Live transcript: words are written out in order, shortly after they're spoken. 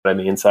I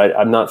mean, so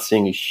I'm not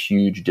seeing a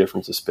huge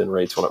difference of spin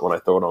rates when I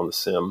throw it on the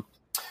sim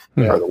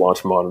or the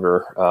launch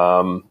monitor.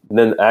 And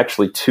then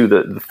actually, too,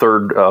 the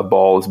third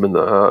ball has been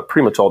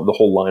pretty much the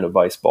whole line of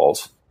Vice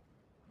balls.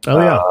 Oh,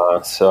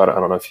 yeah. So I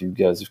don't know if you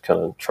guys have kind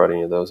of tried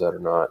any of those out or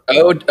not.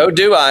 Oh,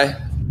 do I?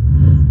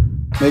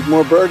 Make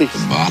more birdies. A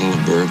bottle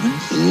of bourbon,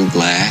 a little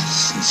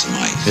glass, and some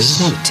ice. This is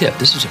not a tip.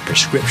 This is a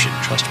prescription.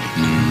 Trust me.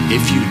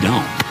 If you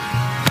don't,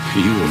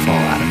 you will fall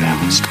out of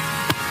balance.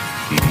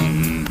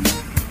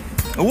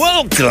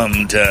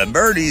 Welcome to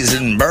Birdies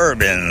and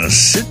Bourbon.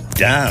 Sit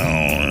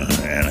down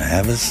and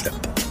have a sip.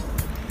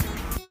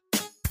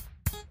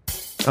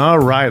 All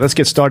right, let's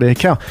get started. Hey,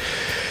 Cal.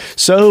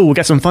 So we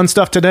got some fun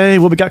stuff today.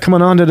 What we got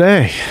coming on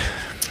today?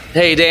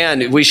 Hey,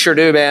 Dan, we sure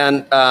do,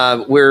 man.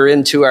 We're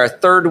into our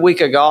third week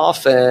of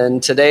golf,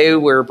 and today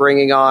we're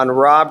bringing on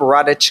Rob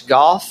Rodich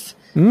Golf.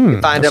 You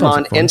find him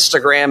on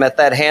Instagram at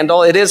that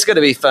handle. It is going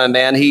to be fun,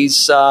 man.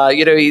 He's,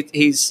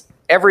 he's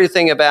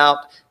everything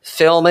about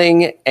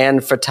filming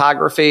and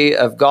photography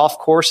of golf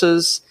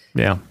courses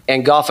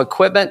and golf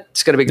equipment.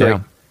 It's going to be great.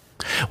 Yeah.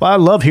 Well, I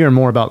love hearing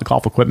more about the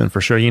golf equipment for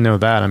sure. You know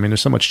that. I mean,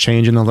 there's so much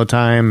changing all the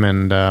time,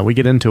 and we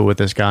get into it with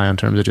this guy in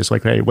terms of just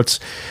like, hey, what's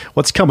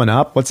coming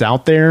up, what's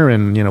out there,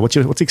 and you know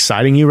what's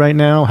exciting you right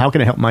now. How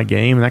can it help my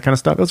game and that kind of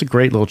stuff. It was a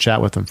great little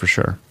chat with him for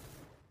sure.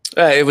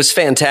 It was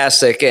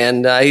fantastic,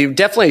 and he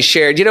definitely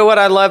shared. You know what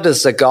I loved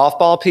is the golf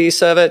ball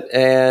piece of it,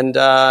 and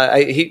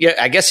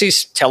I guess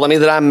he's telling me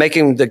that I'm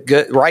making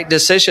the right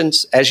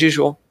decisions as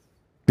usual.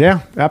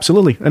 Yeah,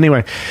 absolutely.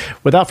 Anyway,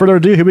 without further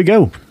ado, here we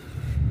go.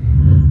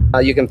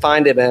 You can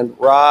find him at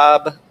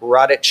Rob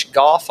Rodich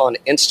Golf on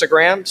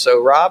Instagram.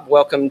 So, Rob,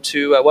 welcome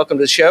to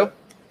the show.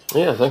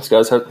 Yeah, thanks,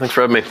 guys. Thanks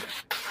for having me.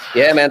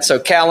 Yeah, man. So,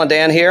 Cal and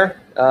Dan here.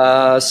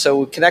 So,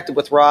 we connected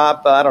with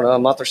Rob, I don't know, a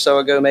month or so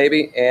ago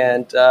maybe,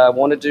 and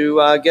wanted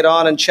to get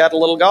on and chat a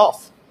little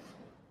golf.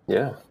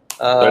 Yeah,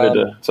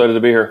 excited to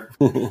be here.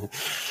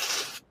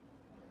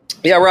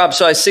 Yeah, Rob.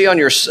 So I see on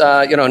your,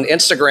 on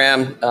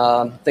Instagram,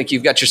 I think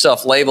you've got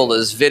yourself labeled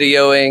as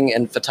videoing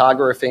and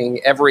photographing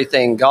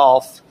everything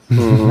golf.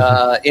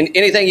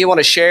 Anything you want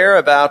to share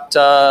about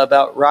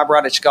Rob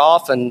Rodich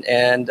Golf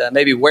and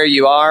maybe where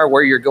you are,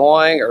 where you're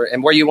going,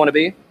 and where you want to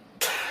be?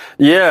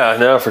 Yeah,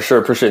 no, for sure.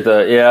 Appreciate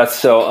that. Yeah.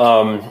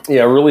 So,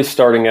 really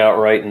starting out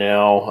right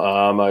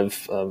now.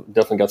 I've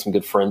definitely got some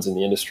good friends in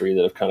the industry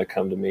that have kind of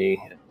come to me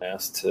and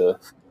asked to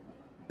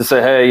say,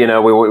 hey,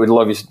 we'd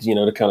love you,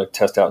 to kind of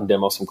test out and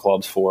demo some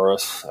clubs for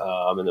us,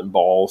 and then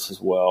balls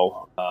as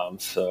well.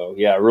 So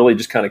yeah, really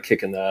just kind of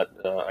kicking that,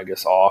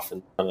 off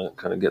and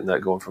kind of getting that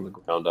going from the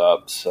ground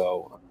up.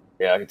 So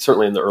yeah, it's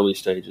certainly in the early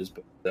stages,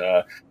 but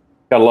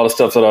got a lot of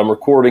stuff that I'm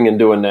recording and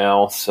doing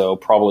now. So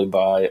probably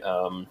by,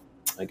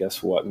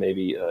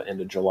 maybe end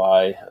of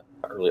July,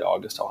 early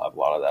August, I'll have a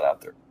lot of that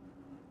out there.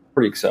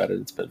 Pretty excited.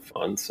 It's been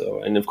fun.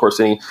 So, and of course,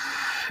 any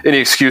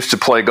excuse to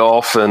play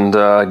golf and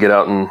get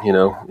out and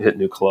hit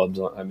new clubs,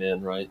 I'm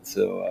in, right?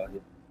 So,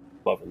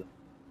 loving it.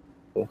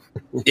 So.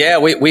 Yeah,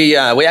 we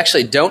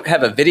actually don't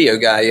have a video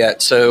guy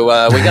yet, so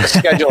we got to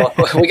schedule.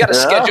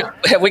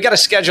 We got to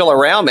schedule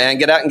around, man.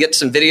 Get out and get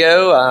some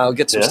video.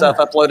 Get some stuff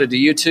uploaded to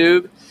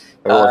YouTube.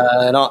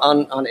 And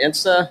on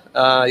Insta,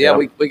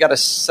 we got to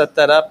set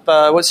that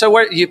up. So,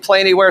 where you play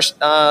anywhere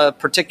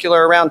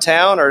particular around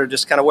town, or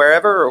just kind of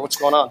wherever, or what's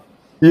going on?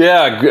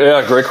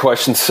 Yeah, great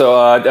question. So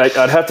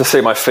I'd have to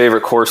say my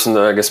favorite course in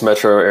the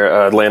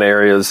metro Atlanta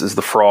area is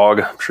the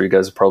Frog. I'm sure you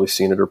guys have probably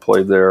seen it or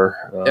played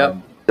there.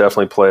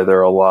 Definitely play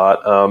there a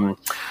lot.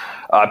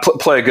 I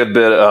play a good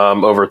bit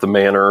over at the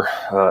Manor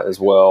as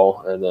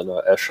well, and then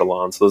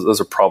Echelon. So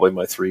those are probably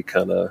my three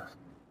kind of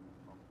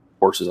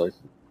courses I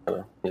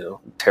kind of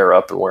tear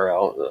up and wear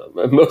out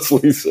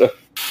mostly. So.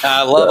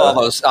 I love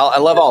all those. I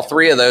love all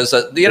three of those.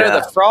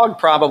 The Frog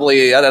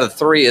probably out of the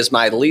three is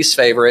my least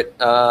favorite.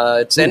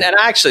 And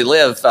I actually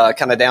live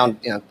kind of down,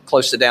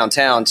 close to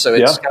downtown, so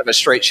it's kind of a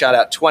straight shot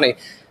out 20.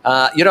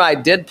 I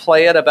did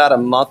play it about a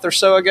month or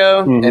so ago,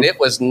 and it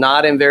was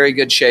not in very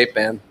good shape,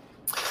 man.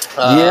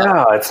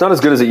 It's not as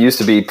good as it used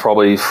to be.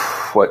 Probably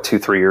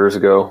 2-3 years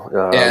ago.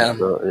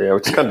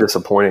 Which is kind of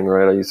disappointing,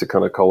 right? I used to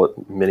kind of call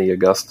it mini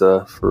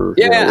Augusta for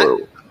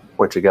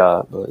what you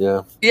got, but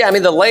yeah. I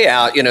mean, the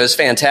layout, is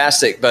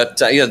fantastic, but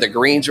the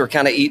greens were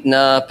kind of eaten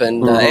up,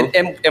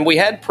 and we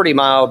had pretty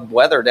mild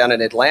weather down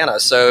in Atlanta.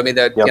 So I mean,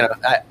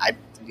 I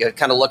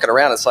kind of looking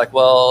around, it's like,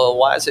 well,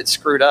 why is it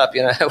screwed up?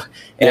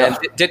 And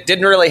it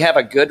didn't really have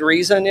a good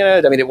reason.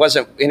 I mean, it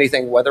wasn't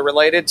anything weather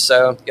related.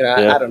 So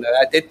I don't know.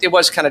 It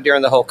was kind of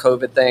during the whole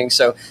COVID thing.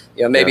 So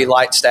maybe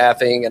light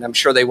staffing, and I'm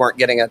sure they weren't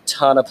getting a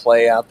ton of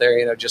play out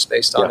there. Just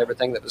based on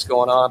everything that was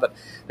going on. But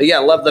yeah,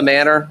 I love the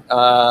Manor.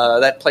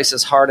 That place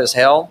is hard as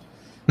hell.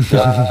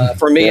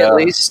 For me at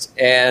least,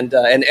 and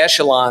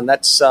Echelon.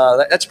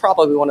 That's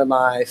probably one of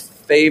my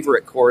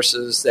favorite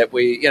courses that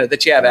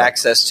that you have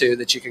access to,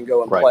 that you can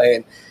go and play.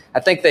 And I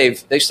think they've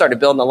started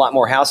building a lot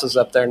more houses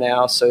up there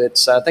now. So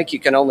it's I think you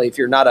can only, if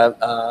you're not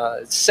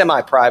a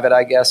semi-private,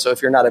 I guess. So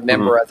if you're not a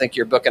member, I think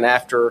you're booking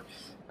after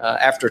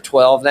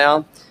 12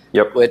 now.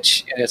 Yep.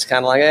 Which it's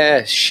kind of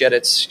like, shit,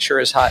 it's sure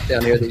is hot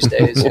down here these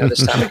days,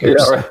 this time of year.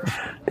 Yeah, right.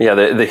 Yeah,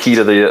 the heat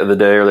of the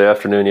day or the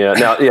afternoon. Yeah.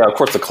 Now, of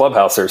course, the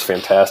clubhouse there is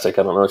fantastic.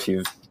 I don't know if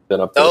you've been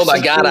up there. Oh my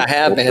God, I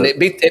have, man. It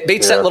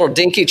beats that little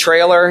dinky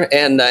trailer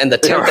and the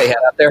tent they had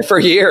out there for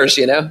years.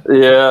 Yeah,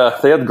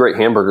 they had great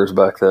hamburgers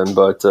back then,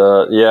 but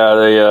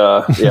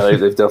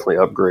they've definitely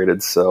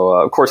upgraded. So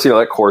of course,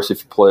 that course, if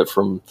you play it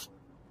from, of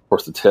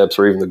course, the tips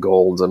or even the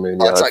golds. I mean,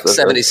 it's like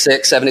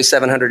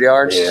 7,700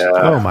 yards. Yeah.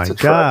 Oh my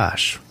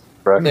gosh.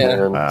 Track,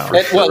 yeah. Wow.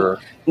 Well,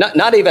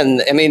 not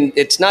even. I mean,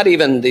 it's not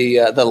even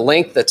the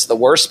length that's the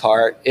worst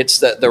part. It's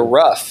the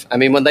rough. I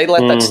mean, when they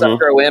let that stuff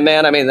grow in,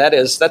 man. I mean,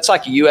 that's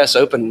like a U.S.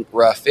 Open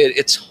rough.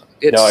 It's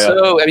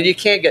so. I mean, you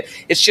can't get.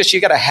 It's just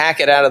you got to hack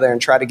it out of there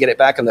and try to get it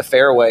back in the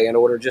fairway in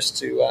order just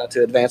to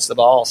advance the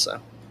ball.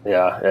 So.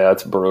 Yeah,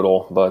 it's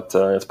brutal, but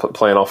it's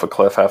playing off a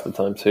cliff half the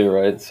time too,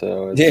 right?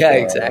 So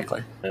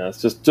exactly. Yeah,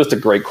 it's just a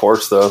great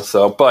course though.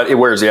 So, but it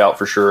wears you out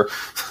for sure.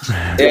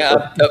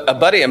 Yeah, a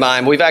buddy of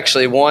mine, we've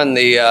actually won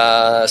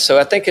the. So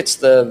I think it's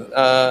the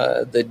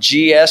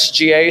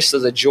GSGA, so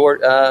the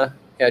Georgia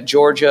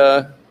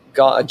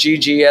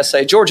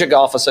GGSA, Georgia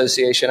Golf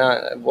Association,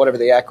 whatever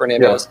the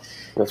acronym is.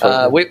 That's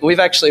right. We've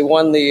actually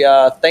won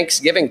the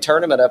Thanksgiving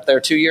tournament up there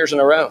 2 years in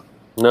a row.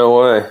 No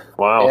way!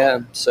 Wow.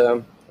 Yeah.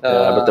 So.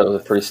 But that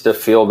was a pretty stiff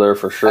field there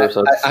for sure.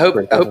 So I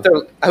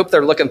hope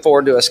they're looking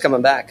forward to us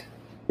coming back.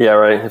 Yeah,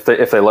 right.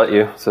 If they let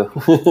you. So.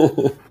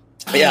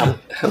 Yeah,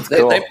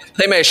 cool.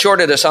 they may have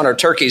shorted us on our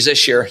turkeys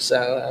this year,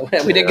 so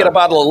we did get a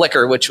bottle of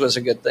liquor, which was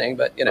a good thing.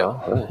 But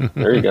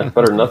there you go,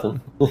 better than nothing.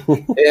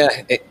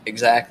 Yeah,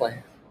 exactly.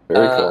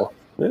 Very cool.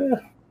 Yeah.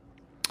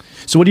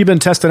 So what have you been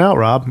testing out,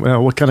 Rob?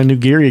 What kind of new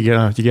gear you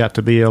got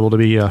to be able to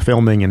be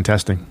filming and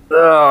testing?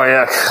 Oh,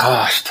 yeah.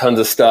 Gosh, tons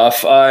of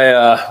stuff.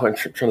 I'm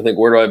trying to think,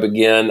 where do I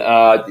begin?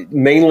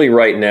 Mainly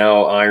right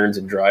now, irons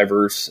and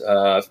drivers,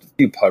 a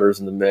few putters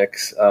in the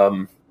mix.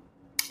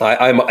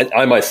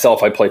 I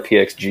myself, I play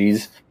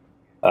PXGs,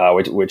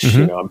 which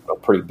I'm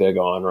pretty big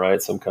on,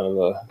 right? So I'm kind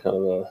of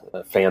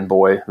a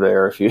fanboy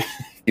there, if you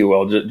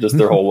will, just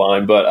their whole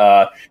line.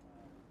 But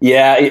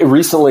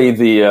recently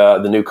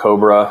the new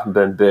Cobra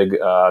been big.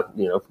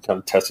 Kind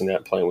of testing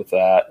that, playing with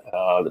that.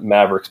 The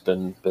Maverick's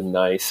been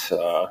nice.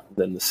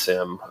 Then the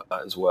Sim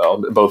as well.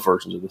 Both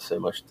versions of the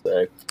Sim, I should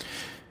say,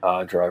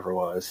 driver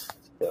wise.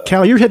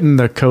 Cal, you're hitting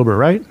the Cobra,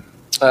 right?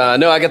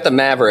 No, I got the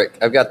Maverick.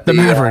 I've got the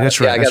Maverick.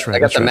 That's right. I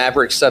got the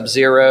Maverick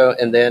Sub-Zero,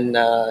 and then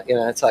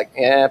it's like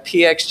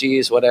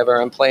PXGs,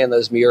 whatever. I'm playing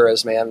those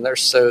Muras, man. They're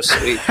so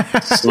sweet,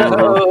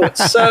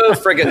 so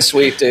friggin'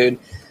 sweet, dude.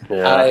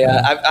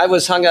 Yeah. I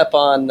was hung up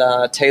on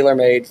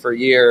TaylorMade for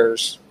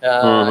years.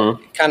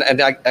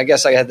 And I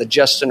guess I had the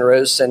Justin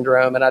Rose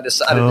syndrome, and I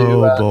decided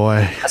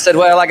I said,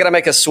 well, I got to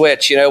make a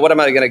switch. What am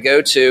I going to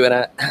go to? And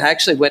I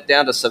actually went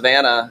down to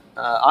Savannah,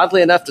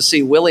 oddly enough, to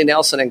see Willie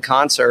Nelson in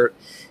concert.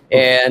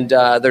 And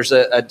there's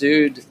a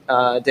dude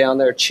down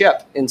there,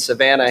 Chip, in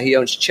Savannah. He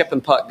owns Chip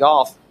and Putt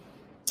Golf,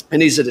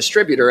 and he's a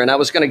distributor. And I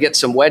was going to get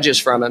some wedges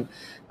from him,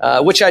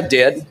 which I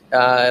did.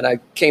 And I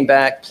came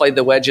back, played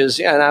the wedges,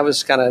 and I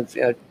was kind of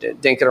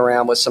dinking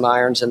around with some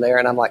irons in there.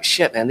 And I'm like,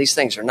 shit, man, these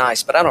things are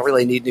nice, but I don't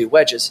really need new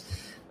wedges.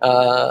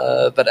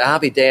 But I'll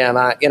be damn,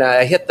 I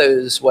hit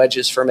those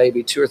wedges for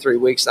maybe 2 or 3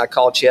 weeks, and I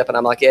called Chip, and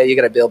I'm like, yeah, you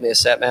got to build me a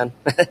set, man.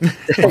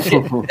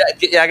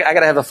 I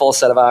got to have a full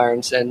set of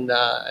irons, and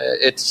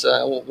it's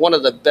one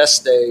of the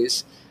best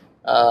days,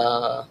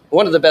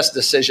 one of the best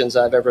decisions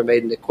I've ever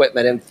made in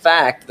equipment. In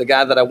fact, the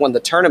guy that I won the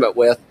tournament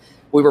with,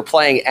 we were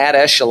playing at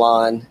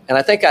Echelon, and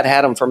I think I'd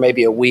had him for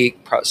maybe a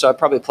week, so I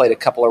probably played a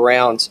couple of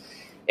rounds.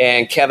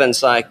 And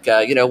Kevin's like,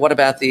 what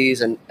about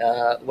these? And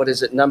what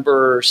is it?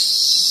 Number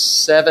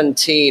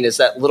 17 is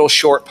that little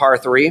short par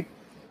 3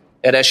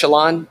 at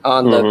Echelon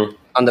on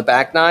the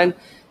back nine.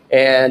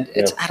 And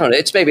it's, I don't know,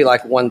 it's maybe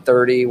like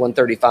 130,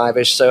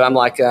 135-ish. So I'm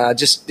like,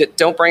 just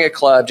don't bring a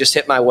club. Just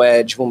hit my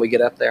wedge when we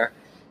get up there.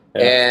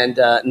 Yeah.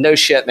 And no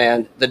shit,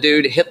 man. The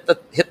dude hit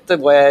the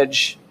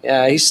wedge.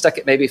 He stuck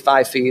it maybe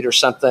 5 feet or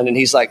something, and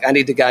he's like, I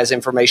need the guy's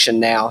information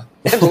now.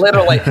 And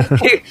literally,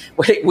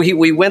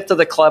 we went to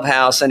the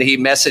clubhouse, and he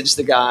messaged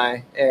the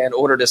guy and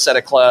ordered a set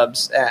of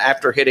clubs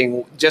after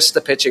hitting just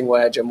the pitching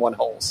wedge in one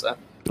hole. So.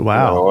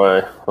 Wow. No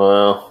way.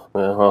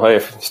 Well, hey,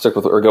 stick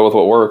with or go with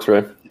what works,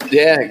 right?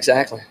 Yeah,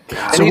 exactly.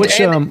 So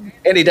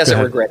and he doesn't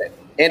regret it.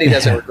 And he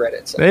doesn't regret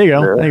it. So. There you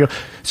go. There you go.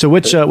 So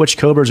which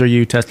Cobras are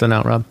you testing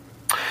out, Rob?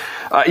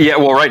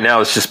 Well, right now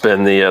it's just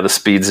been the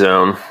Speed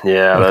Zone.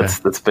 Yeah, okay.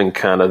 That's been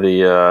kind of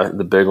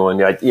the big one.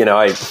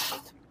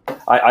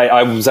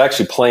 I was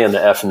actually playing the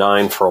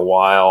F9 for a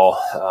while,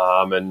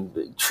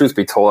 and truth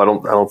be told, I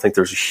don't think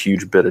there's a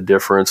huge bit of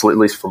difference, at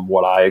least from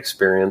what I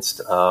experienced.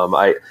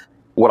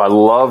 What I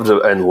loved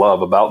and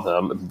love about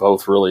them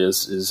both really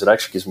is it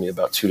actually gives me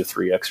about 2 to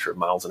 3 extra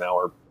miles an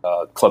hour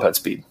clubhead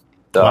speed.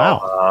 So,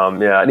 wow.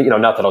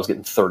 Not that I was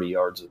getting 30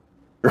 yards of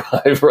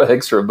drive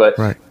extra, but.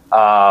 Right.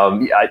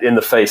 In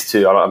the face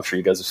too. I'm sure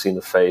you guys have seen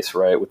the face,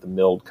 right, with the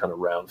milled kind of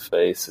round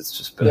face. It's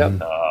just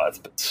been it's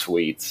been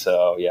sweet.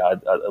 So yeah,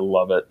 I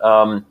love it.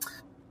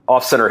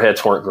 off-center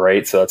hits weren't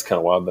great, so that's kind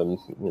of why I've been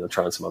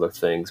trying some other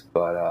things.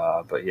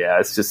 But yeah,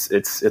 it's just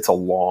it's a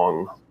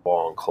long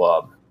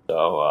club.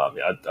 So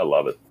yeah, I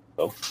love it.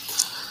 So.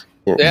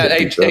 Yeah,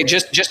 hey,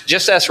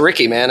 just ask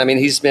Ricky, man. I mean,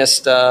 he's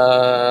missed 2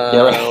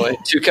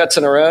 cuts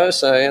in a row.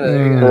 So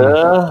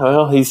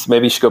well,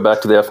 maybe he should go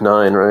back to the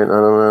F9, right? I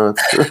don't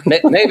know.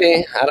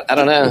 Maybe I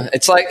don't know.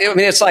 It's like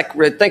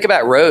think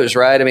about Rose,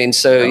 right? I mean,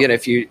 so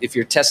if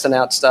you're testing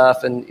out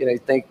stuff, and you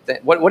think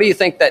that what do you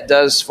think that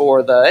does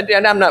for the?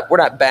 And we're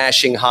not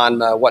bashing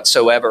Hanma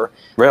whatsoever,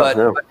 but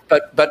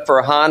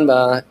for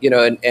Hanma,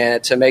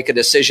 and to make a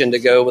decision to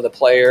go with a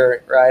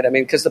player, right? I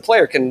mean, because the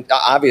player can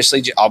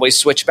obviously always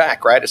switch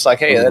back, right? It's like,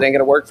 hey, that ain't going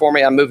to work for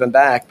me. I'm moving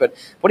back. But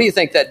what do you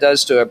think that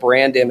does to a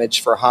brand image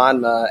for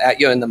Hanma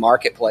in the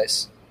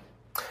marketplace?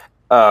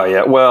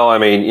 Yeah. Well, I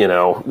mean,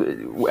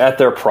 at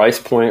their price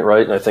point,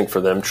 right? And I think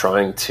for them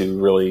trying to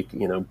really,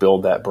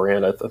 build that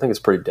brand, I think it's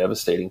pretty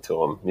devastating to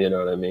them. You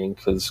know what I mean?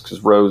 Because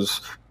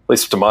Rose, at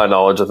least to my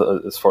knowledge,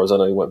 as far as I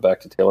know, he went back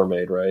to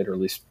TaylorMade, right? Or at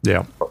least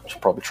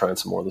probably trying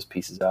some more of those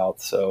pieces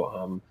out.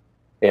 So,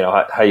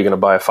 how are you going to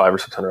buy a $500 or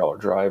 $600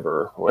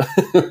 driver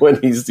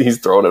when he's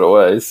throwing it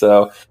away?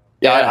 So.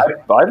 Yeah,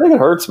 I think it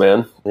hurts,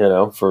 man.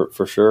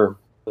 For sure.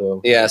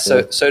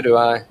 So, so do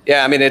I.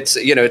 Yeah, I mean, it's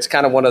it's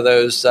kind of one of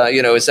those.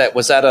 Was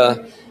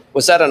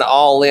that an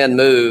all-in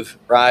move,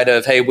 right?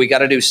 Of hey, we got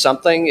to do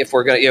something if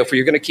we're gonna, if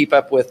you're gonna keep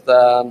up with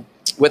the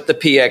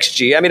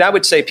PXG. I mean, I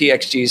would say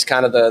PXG is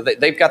kind of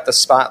they've got the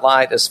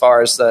spotlight as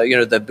far as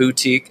the the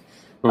boutique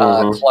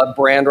club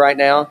brand right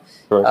now.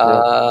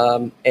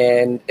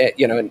 And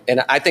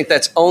I think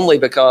that's only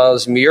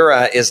because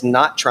Miura is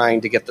not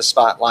trying to get the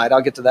spotlight.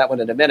 I'll get to that one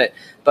in a minute.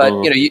 But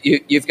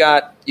you've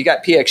got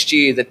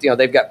PXG that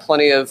they've got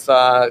plenty of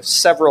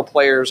several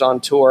players on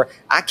tour.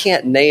 I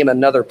can't name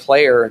another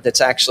player that's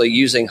actually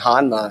using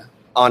Hanma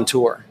on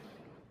tour.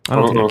 I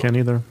don't think I can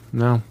either.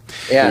 No.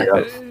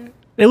 Yeah.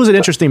 It was an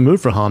interesting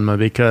move for Hanma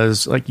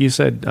because, like you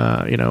said,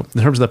 in terms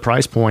of the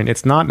price point,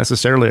 it's not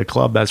necessarily a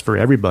club that's for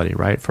everybody,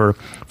 right? For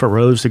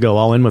Rose to go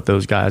all in with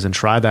those guys and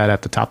try that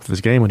at the top of his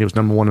game when he was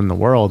number one in the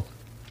world,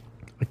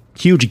 a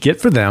huge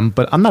get for them.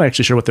 But I'm not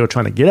actually sure what they were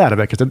trying to get out of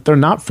it because they're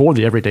not for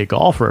the everyday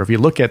golfer. If you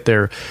look at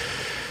their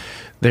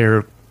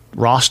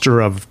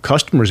roster of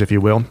customers, if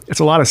you will, it's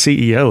a lot of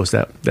CEOs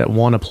that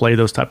want to play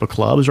those type of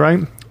clubs, right?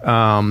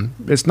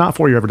 It's not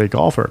for your everyday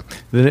golfer,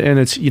 and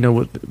it's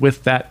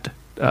with that.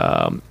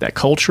 That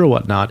culture or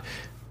whatnot,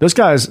 those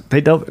guys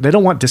they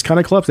don't want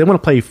discounted clubs. They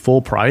want to pay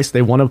full price.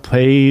 They want to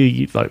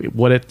pay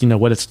what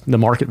it's the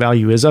market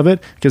value is of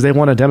it because they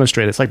want to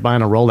demonstrate. It's like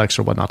buying a Rolex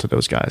or whatnot to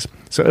those guys.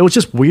 So it was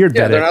just weird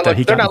that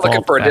he got involved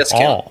looking for a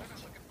discount. All.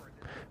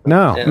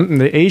 No,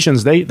 the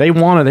Asians they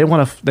want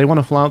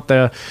to flaunt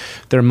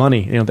their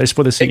money. It's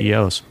for the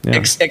CEOs.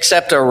 Yeah.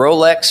 Except a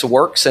Rolex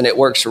works and it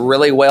works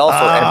really well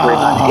for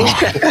everybody.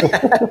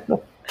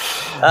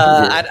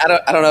 I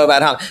don't know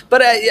about how,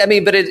 but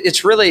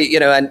it's really,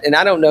 and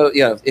I don't know,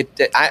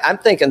 I'm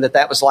thinking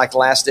that was like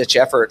last ditch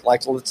effort.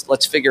 Like,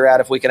 let's figure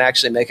out if we can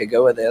actually make a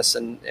go of this.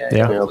 And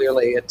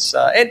clearly it's,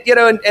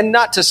 and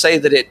not to say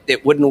that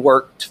it wouldn't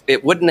work.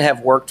 It wouldn't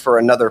have worked for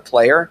another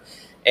player.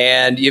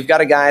 And you've got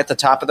a guy at the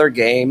top of their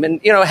game.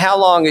 And, how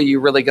long are you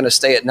really going to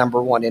stay at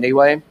number one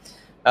anyway?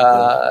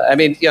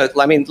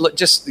 Look,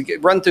 just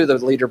run through the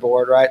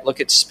leaderboard, right? Look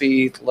at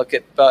Spieth, look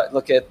at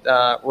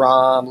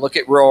Rahm, look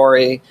at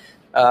Rory,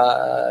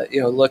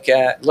 look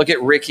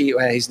at Ricky.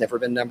 Well, he's never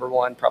been number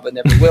one, probably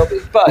never will be.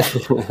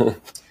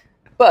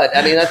 But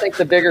I mean, I think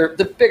the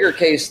bigger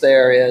case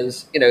there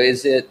is,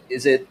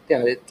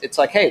 it's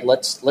like, hey,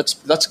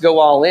 let's go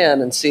all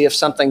in and see if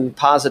something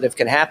positive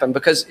can happen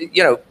because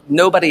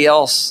nobody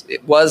else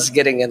was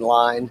getting in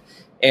line.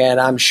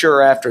 And I'm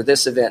sure after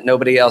this event,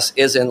 nobody else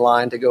is in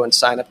line to go and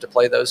sign up to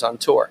play those on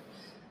tour.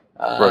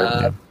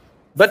 Right.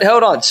 But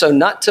hold on. So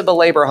not to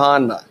belabor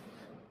Hanma,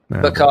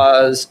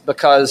 because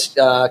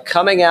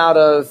coming out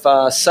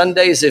of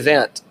Sunday's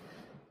event,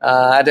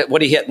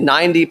 what he hit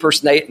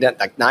 90%,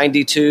 like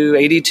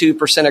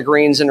 82% of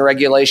greens in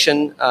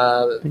regulation.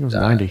 I think it was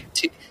 90.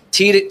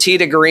 Tee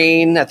to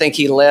green. I think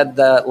he led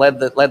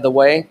the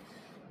way.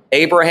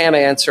 Abraham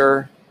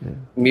Answer.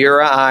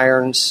 Miura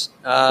irons,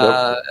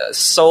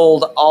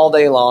 sold all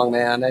day long,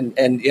 man.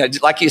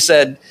 And like you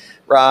said,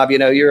 Rob,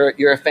 you're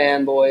a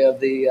fanboy of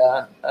the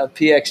of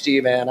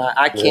PXG, man.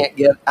 I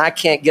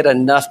can't get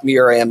enough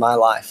Miura in my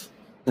life.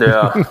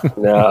 Yeah,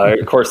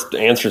 of course, the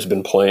Answer's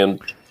been playing,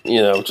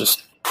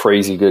 just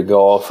crazy good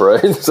golf,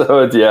 right?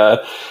 So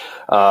they're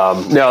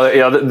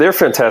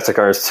fantastic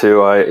irons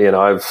too.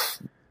 I've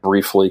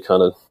briefly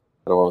kind of,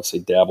 I don't want to say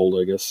dabbled,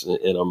 I guess,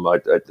 in them.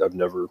 I've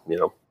never,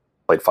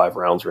 played 5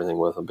 rounds or anything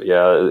with them, but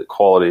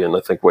quality, and I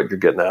think what you're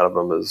getting out of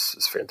them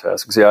is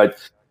fantastic. So, I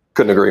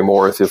couldn't agree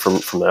more with you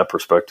from that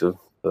perspective.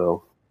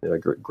 So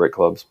great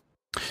clubs.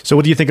 So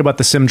what do you think about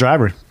the Sim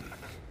driver?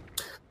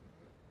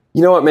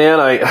 You know what, man,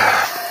 I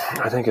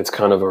think it's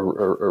kind of a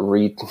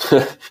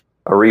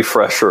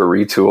refresh or a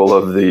retool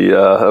of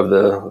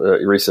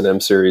the recent M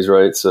series,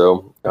 right?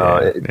 So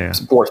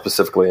more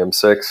specifically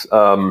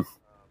M6.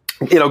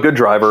 Good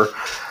driver.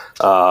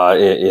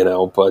 There's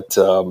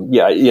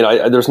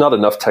not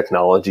enough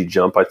technology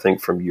jump, I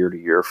think, from year to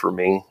year for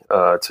me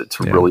to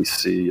really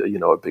see,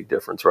 a big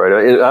difference, right?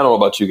 I don't know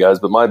about you guys,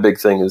 but my big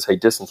thing is, hey,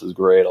 distance is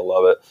great. I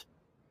love it.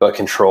 But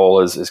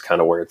control is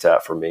kind of where it's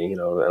at for me,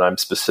 and I'm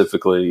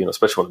specifically,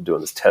 especially when I'm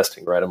doing this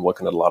testing, right? I'm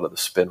looking at a lot of the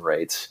spin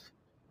rates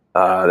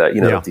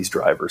that these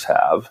drivers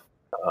have.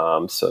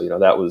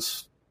 That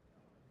was,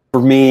 for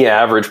me,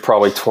 average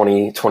probably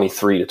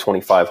 23 to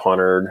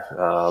 2,500.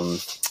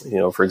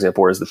 For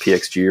example, whereas the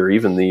PXG or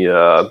even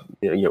the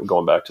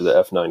going back to the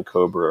F9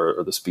 Cobra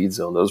or the Speed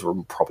Zone, those were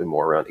probably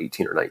more around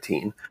 18 or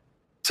 19.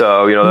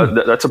 So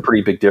that's a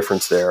pretty big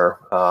difference there.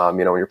 When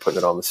you're putting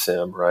it on the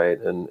sim, right,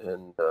 and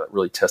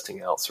really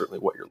testing out certainly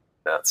what you're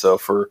looking at. So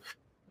for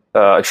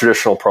a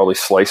traditional probably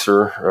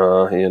slicer,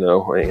 and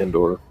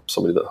or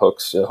somebody that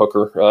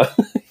hooker,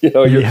 you're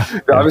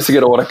obviously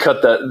going to want to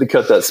cut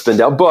that spin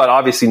down. But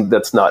obviously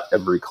that's not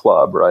every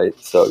club, right?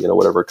 So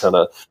whatever kind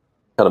of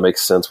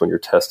makes sense when you're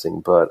testing.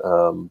 But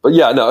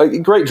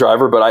great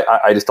driver. But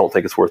I just don't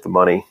think it's worth the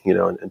money,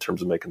 in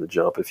terms of making the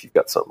jump if you've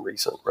got something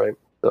recent, right?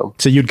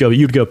 So you'd go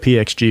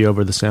PXG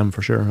over the sim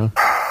for sure, huh?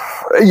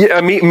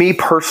 Yeah, me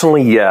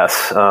personally,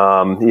 yes.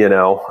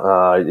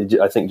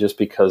 I think just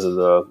because of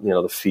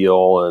the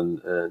feel and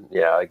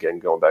again,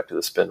 going back to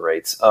the spin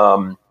rates.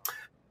 I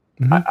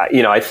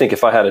think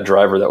if I had a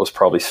driver that was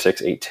probably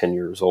 6, 8, 10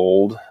 years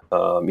old,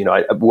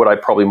 would I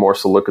probably more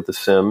so look at the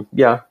sim?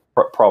 Yeah,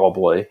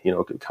 probably.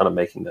 Kind of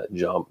making that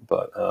jump,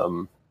 but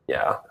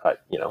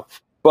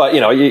But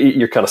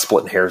you're kind of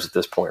splitting hairs at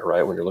this point,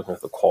 right? When you're looking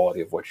at the quality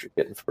of what you're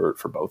getting for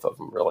both of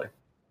them, really.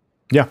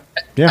 Yeah.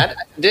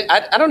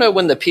 I don't know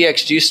when the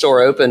PXG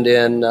store opened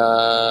in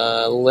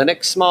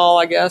Lenox Mall,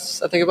 I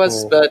guess. I think it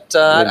was, but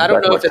I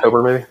don't know if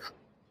October maybe.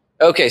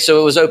 Okay, so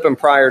it was open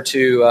prior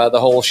to the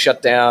whole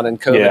shutdown and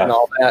COVID and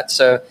all that.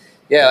 So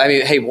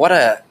hey, what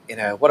a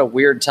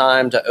weird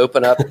time to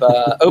open up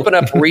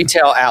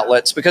retail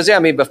outlets, because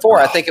before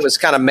I think it was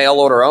kind of mail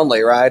order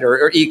only, right,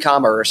 or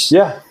e-commerce.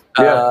 Yeah.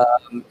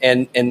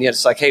 And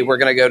it's like, hey, we're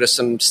going to go to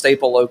some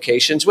staple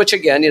locations, which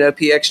again,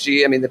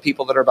 PXG, the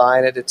people that are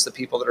buying it, it's the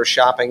people that are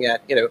shopping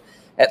at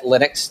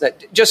Lenox,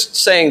 that just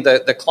saying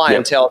the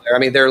clientele there.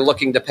 they're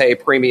looking to pay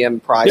premium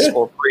price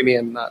for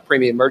premium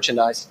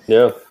merchandise.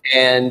 Yeah.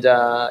 And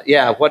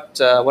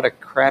what a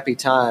crappy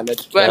time.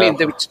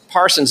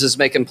 Parsons is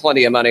making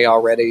plenty of money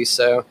already.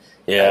 So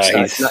he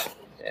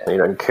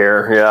doesn't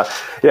care. Yeah.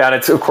 And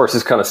it's, of course,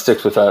 it kind of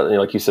sticks with that,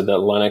 like you said, that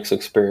Lenox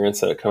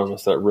experience, that kind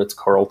of that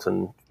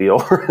Ritz-Carlton feel.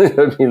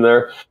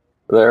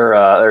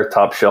 They're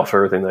top shelf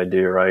for everything they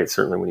do, right?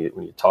 Certainly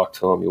when you talk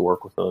to them, you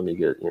work with them, you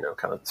get,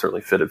 kind of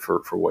certainly fitted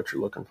for what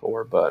you're looking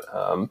for. But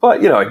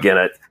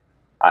again,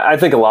 I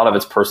think a lot of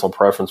it's personal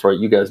preference, right?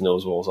 You guys know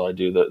as well as I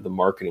do that the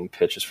marketing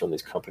pitches from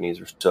these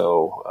companies are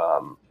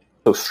so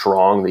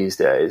strong these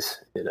days,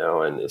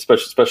 and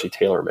especially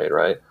TaylorMade,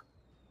 right?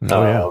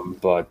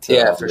 But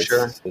for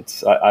sure.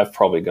 I've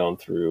probably gone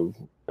through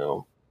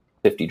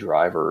 50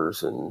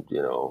 drivers and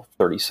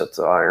 30 sets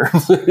of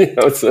irons. I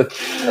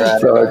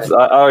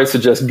always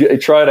suggest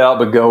try it out,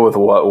 but go with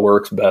what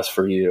works best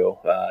for you.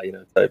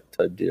 Type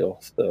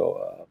deal.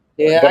 So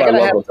I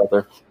love what's out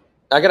there.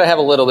 I gotta have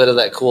a little bit of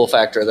that cool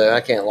factor, though.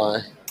 I can't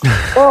lie.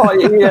 Oh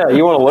yeah,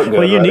 you want to look good.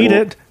 Well, you need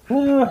it.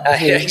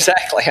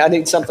 Exactly. I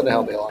need something to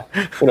help me along.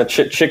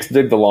 Chicks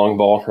dig the long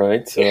ball,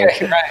 right? So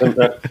right.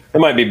 It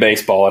might be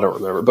baseball. I don't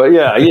remember, but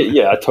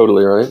yeah,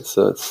 totally right.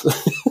 So it's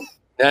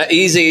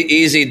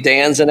easy.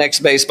 Dan's an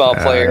ex-baseball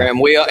player,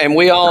 and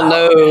we all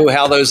know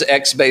how those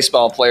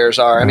ex-baseball players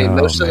are.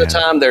 Most of the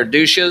time they're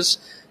douches.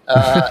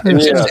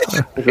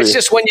 It's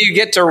just when you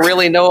get to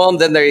really know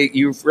them, then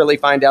you really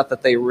find out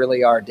that they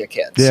really are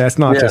dickheads. Yeah, it's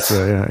not just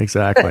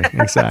exactly.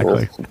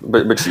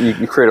 but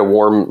you create a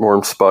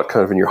warm spot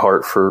kind of in your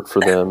heart for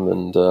them,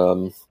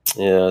 and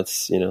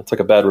it's it's like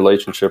a bad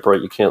relationship,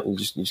 right? You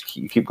just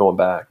keep going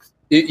back.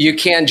 You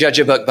can judge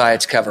a book by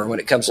its cover when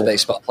it comes to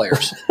baseball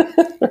players.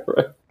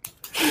 Right.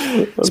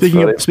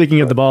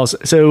 Speaking of the balls,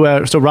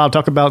 so Rob,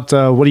 talk about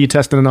what are you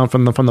testing on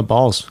from the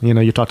balls?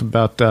 You talked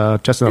about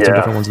testing out some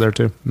different ones there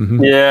too.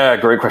 Mm-hmm. Yeah,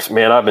 great question,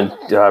 man. I've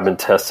been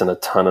testing a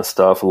ton of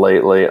stuff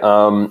lately.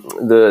 Let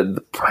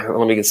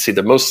me see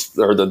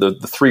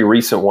the three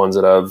recent ones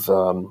that I've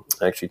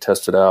actually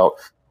tested out.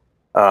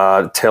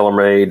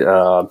 TaylorMade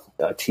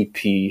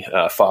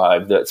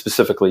TP5, that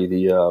specifically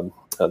the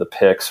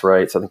picks,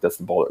 right? So I think that's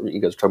the ball that you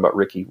guys were talking about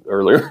Ricky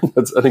earlier.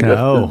 That's the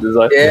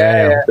design.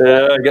 Yeah.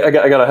 I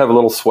got to have a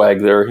little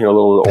swag there, a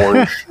little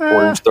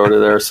orange starter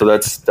there. So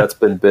that's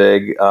been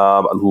big.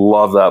 I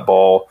love that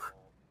ball.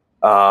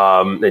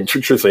 And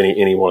truthfully,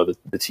 any one of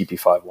the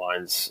TP5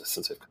 lines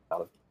since they've come out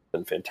have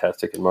been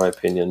fantastic in my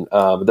opinion.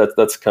 But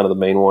that's kind of the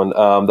main one.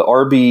 The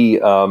RB,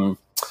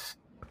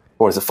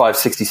 what is it,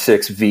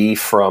 566V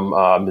from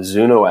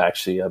Mizuno,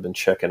 actually, I've been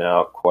checking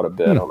out quite a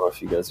bit. I don't know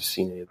if you guys have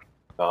seen it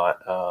or not.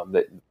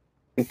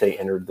 think they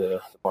entered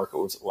the market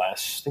I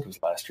think it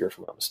was last year, if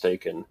I'm not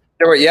mistaken.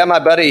 My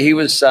buddy, he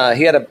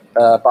had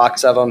a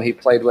box of them. He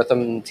played with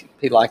them.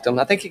 He liked them.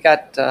 I think he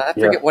got, I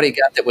forget what he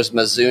got that was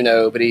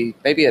Mizuno, but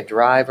maybe a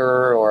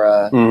driver or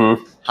a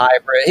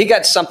hybrid. He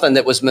got something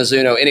that was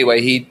Mizuno.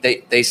 Anyway,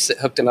 they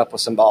hooked him up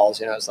with some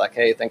balls. It's like,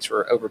 hey, thanks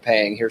for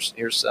overpaying. Here's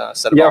a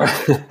set of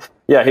balls.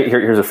 Yeah,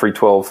 here's a free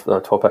 12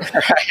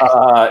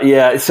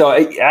 pack. So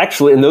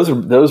actually, and those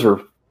are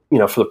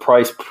for the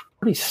price,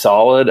 pretty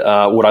solid.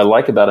 What I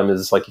like about them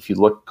is, like, if you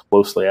look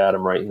closely at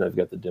them, right, they've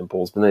got the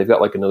dimples, but they've got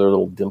like another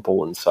little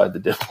dimple inside the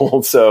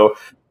dimple. So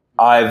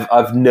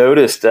I've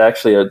noticed,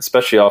 actually,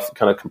 especially off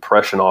kind of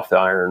compression off the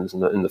irons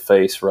in the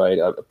face, right,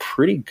 a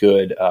pretty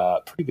good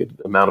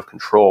amount of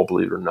control,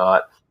 believe it or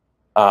not.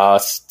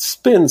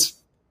 Spins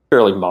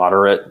fairly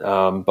moderate,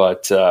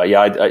 but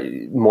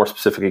I more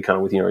specifically kind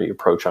of with your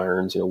approach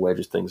irons,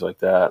 wedges, things like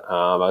that.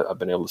 I've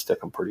been able to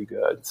stick them pretty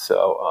good.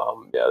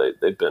 So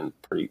they've been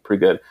pretty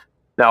good.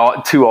 Now,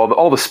 too,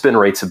 all the spin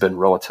rates have been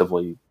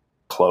relatively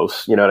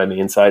close. You know what I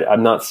mean? So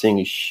I'm not seeing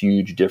a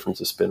huge difference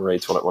of spin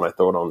rates when I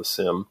throw it on the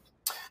sim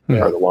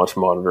or the launch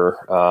monitor.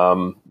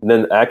 And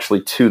then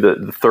actually, too,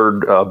 the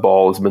third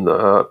ball has been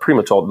pretty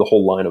much the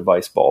whole line of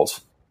Vice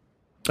balls.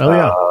 Oh,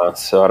 yeah.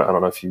 So I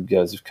don't know if you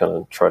guys have kind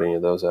of tried any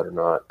of those out or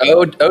not.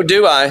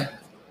 Do I?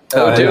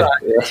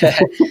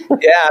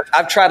 Yeah,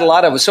 I've tried a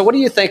lot of them. So what do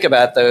you think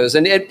about those?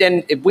 And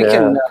we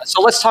can.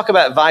 So let's talk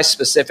about Vice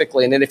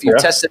specifically, and then if you've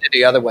tested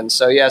any other ones.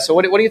 So so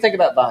what do you think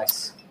about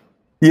Vice?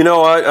 You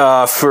know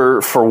what?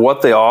 For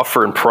what they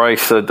offer in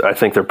price, I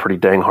think they're pretty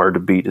dang hard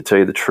to beat, to tell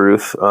you the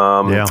truth.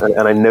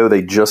 And I know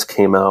they just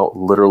came out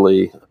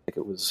literally, I think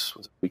it was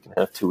a week and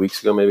a half, 2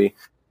 weeks ago, maybe.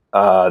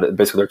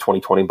 Basically, they're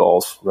 2020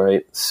 balls,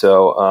 right?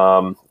 So,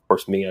 of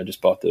course, I just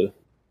bought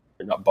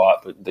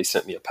but they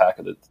sent me a pack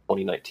of the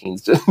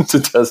 2019s to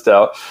test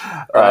out,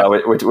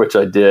 which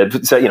I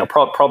did. So,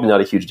 probably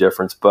not a huge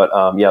difference, but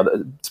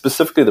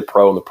specifically the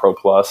Pro and the Pro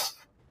Plus,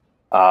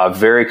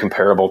 very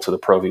comparable to the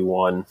Pro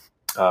V1.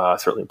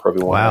 Certainly Pro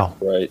V1, wow.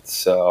 Right?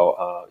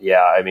 So,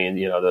 I mean,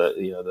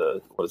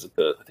 the what is it?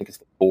 I think it's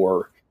the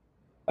 4,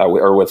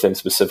 or with them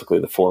specifically,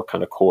 the 4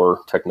 kind of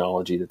core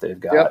technology that they've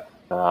got. Yep.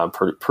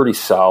 Pretty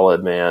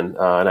solid, man.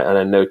 And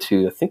I know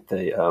too. I think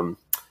they. I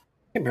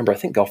can't remember. I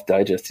think Golf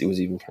Digest, he was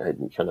even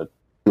kind of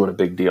doing a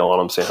big deal on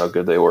them, saying how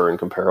good they were and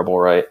comparable,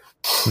 right?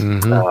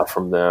 From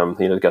them,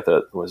 got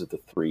the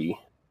 330.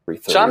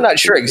 So I'm not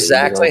sure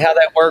exactly how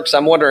that works.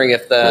 I'm wondering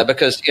if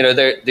because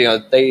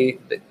they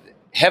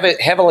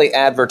heavily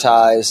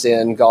advertised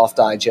in Golf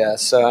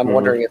Digest, so I'm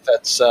wondering if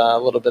that's a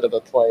little bit of a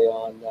play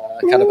on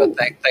kind of a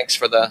thanks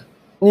for the.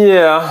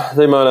 Yeah,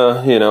 they might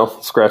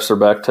have, scratched their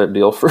back type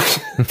deal for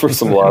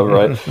some love,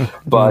 right?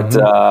 But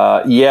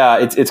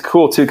it's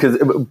cool too.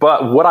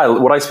 But what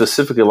I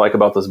specifically like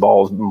about this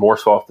ball is more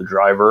so off the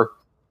driver,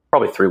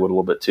 probably 3-wood a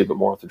little bit too, but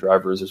more off the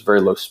driver is there's very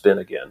low spin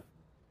again.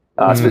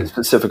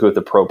 Specifically with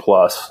the Pro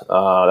Plus,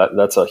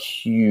 that's a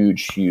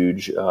huge,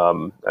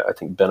 I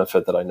think,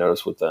 benefit that I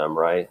noticed with them,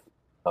 right?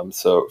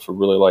 So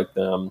really like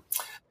them.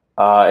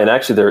 And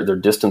actually, their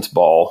distance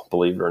ball,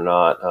 believe it or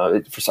not,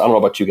 I don't know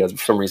about you guys, but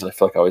for some reason I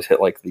feel like I always hit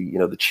like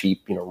the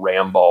cheap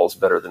Ram balls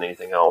better than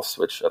anything else,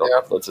 which I don't know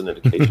if that's an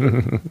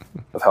indication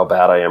of how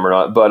bad I am or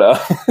not.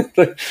 But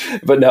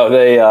but no,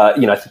 they I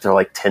think they're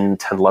like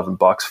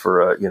 $10-$11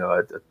 for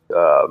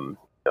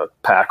a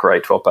pack,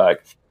 right, 12 pack.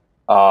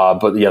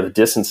 But the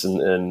distance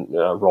and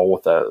roll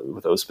with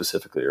those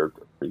specifically are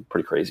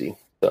pretty crazy.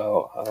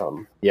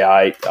 So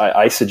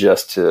I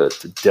suggest to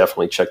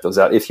definitely check those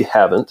out if you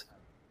haven't.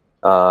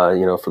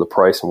 For the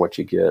price and what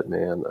you get,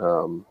 man.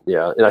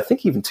 And I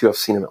think even too, I've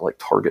seen them at like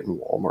Target and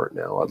Walmart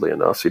now, oddly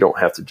enough. So you don't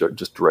have to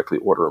just directly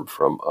order them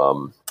from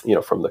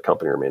the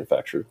company or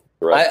manufacturer.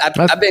 Right.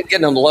 I've been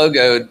getting them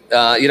logoed,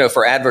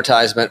 for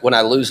advertisement when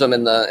I lose them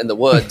in the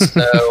woods.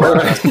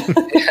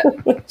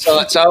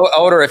 So, so I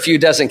order a few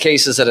dozen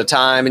cases at a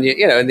time, and you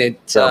get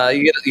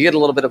a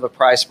little bit of a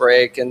price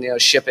break and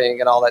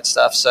shipping and all that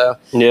stuff. So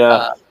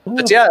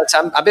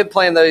I've been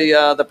playing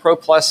the Pro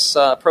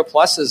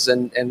Pluses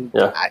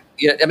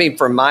and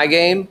for my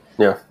game,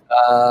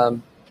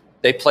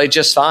 they play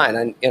just fine.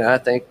 And I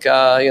think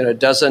a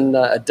dozen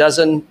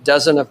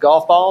of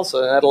golf balls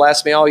that'll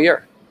last me all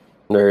year.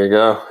 There you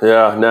go.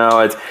 Yeah.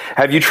 Now,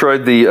 have you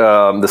tried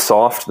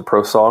the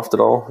Pro Soft at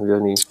all? Have you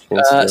had any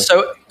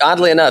so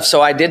oddly enough,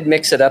 I did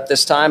mix it up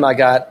this time. I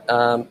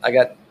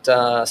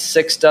got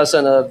 6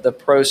 dozen of the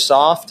Pro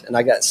Soft, and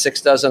I got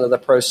 6 dozen of the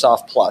Pro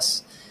Soft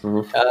Plus.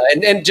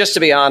 And just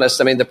to be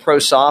honest, I mean, the Pro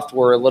Soft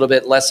were a little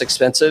bit less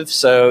expensive.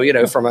 So,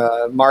 from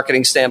a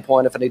marketing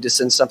standpoint, if I need to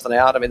send something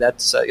out, I mean,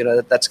 that's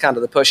kind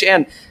of the push.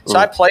 And so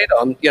I played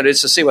them,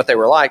 just to see what they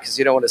were like, because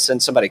you don't want to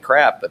send somebody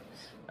crap. But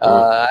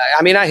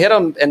I hit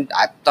them, and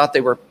I thought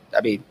they were.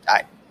 I mean,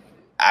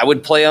 I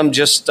would play them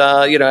just.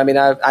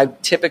 I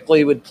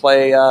typically would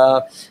play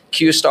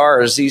Q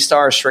Star or Z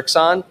Star or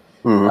Strixon.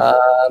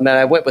 And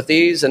I went with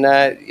these, and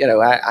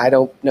I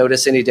don't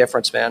notice any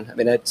difference, man. I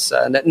mean, it's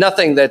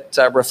nothing that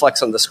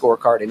reflects on the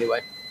scorecard anyway.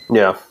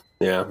 Yeah,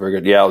 very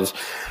good. Yeah,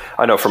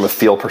 I know from a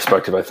feel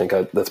perspective, I think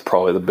that's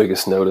probably the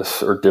biggest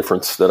notice or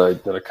difference that I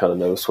kind of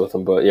noticed with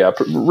them. But yeah,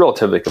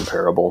 relatively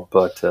comparable.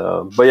 But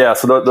yeah,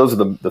 so those are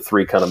the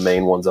three kind of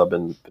main ones I've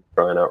been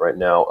trying out right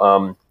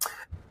now.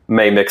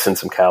 May mix in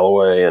some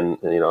Callaway, and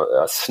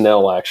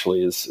Snell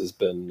actually has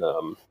been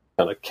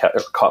kind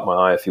of caught my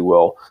eye, if you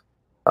will.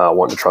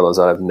 Wanting to try those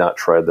out. I've not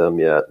tried them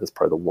yet. That's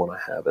probably the one I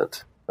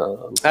haven't. I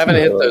haven't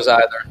hit those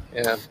either.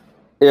 Yeah.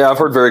 Yeah, I've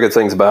heard very good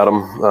things about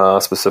them,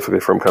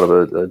 specifically from kind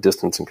of a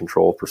distance and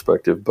control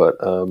perspective. But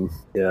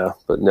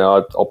but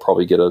no, I'll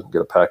probably get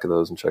a pack of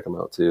those and check them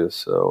out too.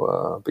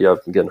 So, but yeah,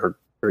 I've been heard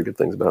very good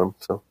things about them.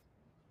 So.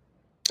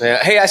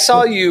 Yeah. Hey, I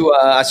saw you.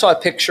 I saw a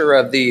picture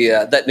of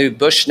that new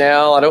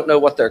Bushnell. I don't know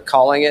what they're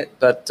calling it,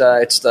 but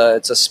it's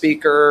a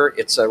speaker.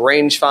 It's a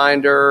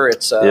rangefinder.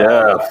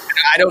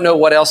 I don't know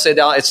what else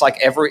it's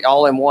like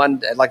all in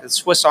one, like the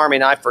Swiss Army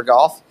knife for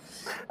golf.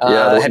 The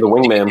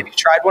Wingman. Have you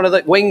tried one of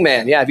the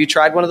Wingman? Yeah, have you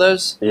tried one of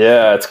those?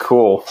 Yeah, it's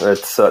cool.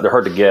 It's they're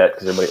hard to get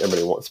because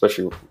everybody wants,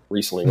 especially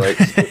recently,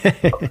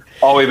 right?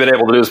 All we've been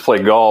able to do is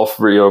play golf,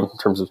 in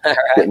terms of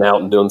getting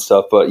out and doing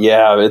stuff. But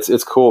yeah,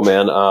 it's cool,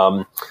 man.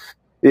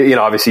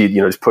 Obviously,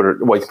 just put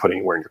it. Well, you can put it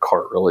anywhere in your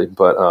cart, really.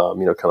 But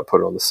kind of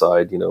put it on the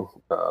side.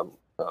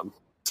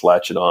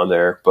 Latch it on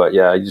there. But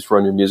yeah, you just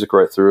run your music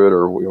right through it,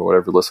 or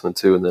whatever you're listening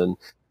to, and then.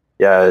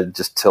 Yeah, it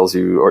just tells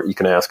you, or you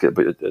can ask it,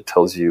 but it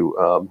tells you,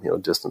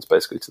 distance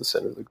basically to the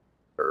center of the,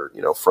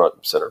 or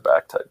front, center,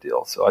 back type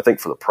deal. So I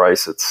think for the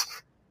price,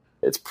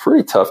 it's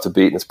pretty tough to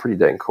beat, and it's pretty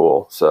dang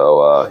cool.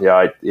 So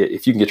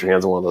if you can get your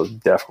hands on one of those,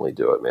 definitely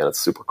do it, man. It's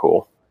super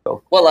cool.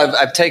 So. Well,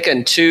 I've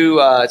taken two.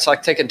 It's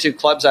like taking two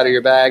clubs out of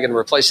your bag and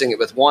replacing it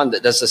with one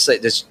that does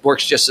this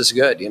works just as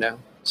good.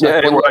 So yeah,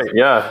 right.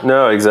 Yeah,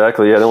 no,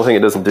 exactly. Yeah, the only thing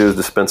it doesn't do is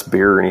dispense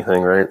beer or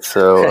anything, right?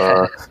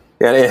 So.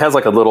 Yeah, it has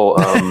like a little,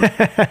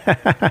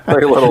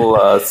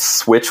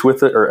 switch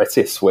with it, or I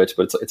say a switch,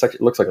 but it's like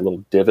it looks like a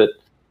little divot,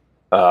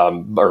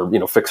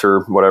 or fixer,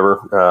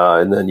 whatever,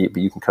 and then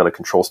you can kind of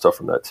control stuff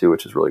from that too,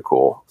 which is really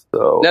cool.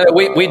 So no,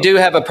 we do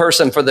have a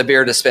person for the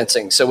beer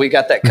dispensing, so we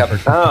got that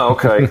covered. Oh,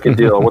 okay, good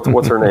deal.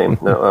 What's her name?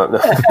 No.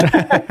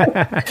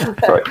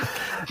 Sorry.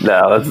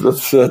 No,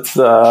 that's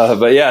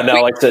but yeah,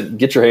 no, like I said,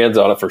 get your hands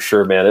on it for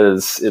sure, man.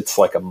 It's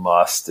like a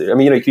must. I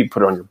mean, you could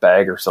put it on your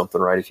bag or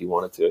something, right? If you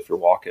wanted to, if you're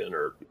walking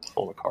or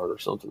on a cart or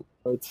something,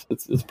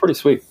 it's pretty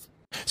sweet.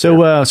 So,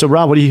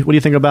 Rob, what do you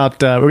think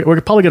about?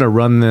 We're probably going to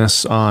run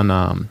this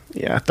on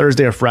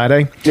Thursday or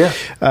Friday. Yeah.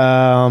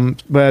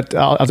 But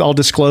I'll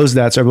disclose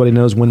that so everybody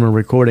knows when we're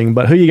recording.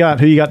 But who you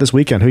got this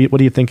weekend? What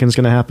do you think is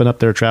going to happen up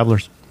there,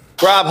 Travelers?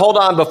 Rob, hold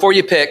on before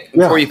you pick.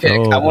 I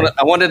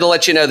wanted to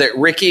let you know that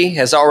Ricky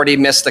has already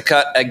missed the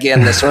cut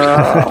again this week.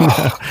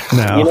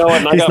 No, you know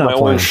what? I got my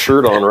own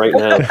shirt on right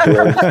now.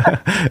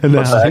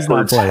 No, he's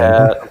not playing.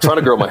 I'm trying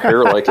to grow my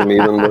hair like him,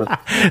 even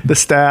the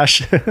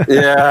stash.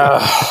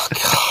 Yeah,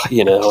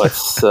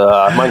 it's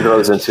mine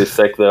grows in too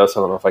thick though,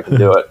 so I don't know if I can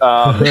do it.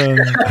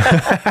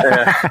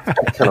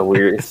 Kind of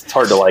weird. It's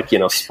hard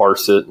to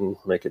sparse it and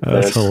make it.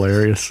 That's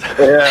hilarious.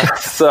 Yeah,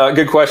 it's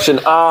good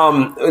question.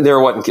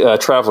 They're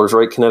Travelers,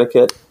 right? Connecticut.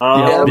 Yep.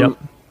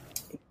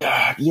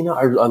 I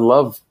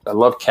love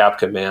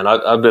Kapka, man.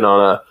 I've been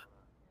on a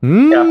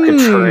Kapka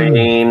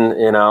train.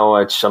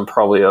 I'm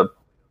probably a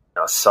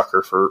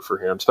sucker for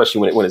him,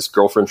 especially when his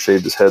girlfriend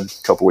shaved his head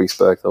a couple weeks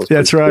back.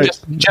 That's right.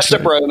 Just a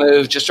bro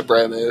move. Just a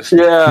bro move.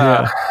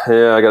 Yeah.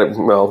 I got it.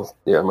 Well,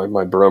 yeah,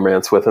 my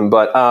bromance with him,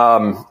 but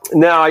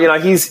no,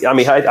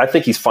 I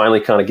think he's finally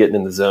kind of getting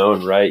in the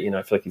zone, right?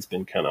 I feel like he's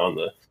been kind of on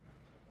the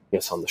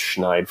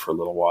schneid for a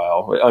little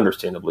while,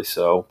 understandably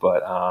so,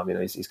 but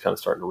he's kind of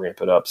starting to ramp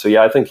it up. So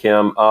yeah, I think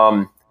him.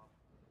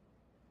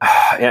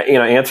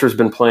 Answer's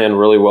been playing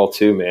really well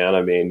too, man.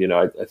 I mean,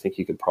 I think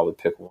you could probably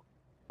pick one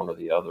or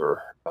the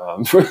other,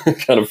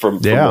 kind of from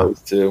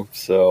those two.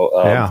 So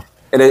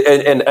and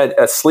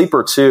a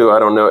sleeper too. I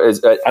don't know.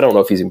 I don't know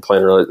if he's even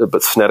playing really,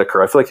 but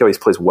Snedeker. I feel like he always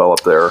plays well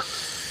up there.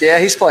 Yeah,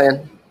 he's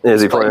playing.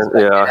 Is he playing?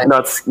 Yeah,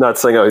 not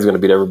saying he's going to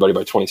beat everybody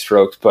by 20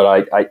 strokes, but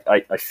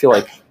I feel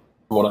like.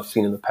 What I've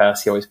seen in the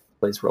past, he always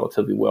plays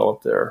relatively well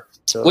up there.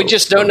 So, we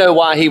just don't know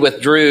why he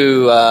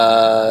withdrew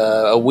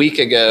a week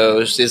ago.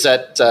 Is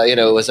that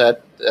was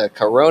that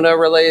Corona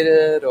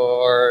related,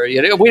 or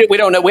we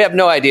don't know. We have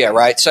no idea,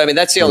 right? So I mean,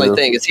 that's the only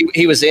thing is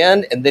he was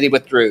in and then he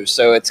withdrew.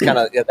 So it's kind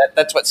of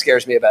that's what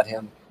scares me about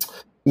him.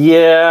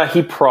 Yeah,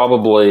 he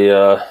probably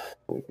I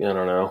don't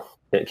know,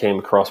 came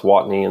across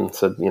Watney and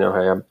said, hey,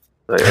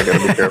 I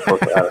got to be careful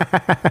with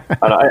that.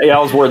 I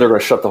was worried they're going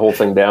to shut the whole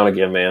thing down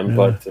again, man.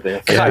 But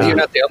God, you're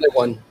not the only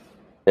one.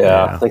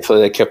 Yeah,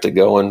 thankfully they kept it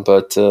going.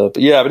 But no,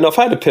 if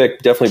I had to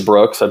pick, definitely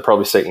Brooks. I'd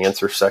probably say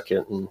Answer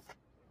second, and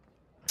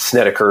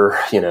Snedeker,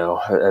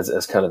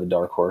 as kind of the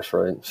dark horse,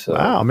 right? So,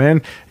 wow,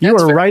 man, you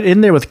were right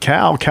in there with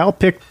Cal. Cal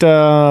picked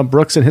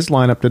Brooks in his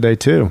lineup today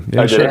too.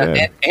 Yeah, I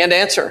did. And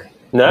Answer.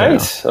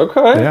 Nice. Yeah.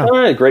 Okay. Yeah. All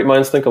right. Great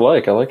minds think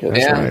alike. I like it.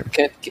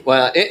 Right.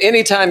 Well,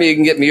 anytime you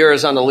can get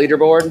Muras on the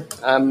leaderboard,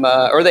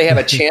 or they have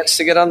a chance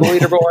to get on the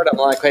leaderboard, I'm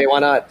like, hey,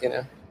 why not?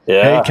 Yeah.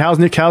 Hey,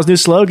 Cal's new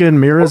slogan: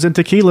 Muras and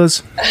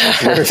tequilas.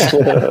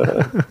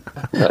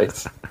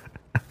 Nice.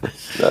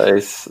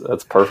 Nice.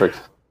 That's perfect.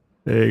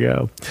 There you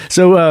go.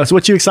 So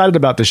what you excited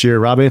about this year,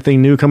 Rob?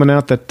 Anything new coming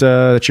out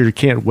that you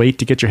can't wait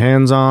to get your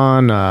hands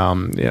on?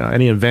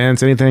 Any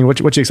events, anything? What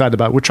you excited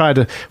about? We try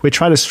to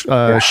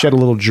shed a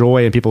little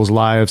joy in people's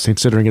lives,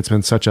 considering it's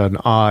been such an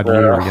odd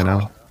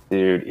year.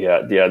 Dude,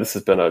 yeah. This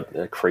has been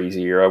a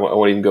crazy year. I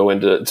won't even go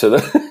into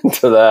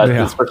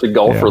that, especially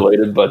golf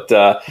related. But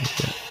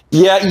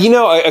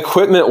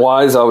equipment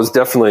wise, I was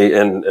definitely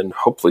and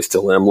hopefully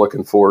still am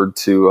looking forward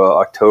to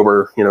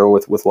October.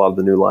 With a lot of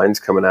the new lines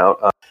coming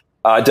out.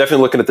 Definitely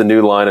looking at the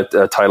new line of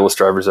Titleist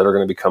drivers that are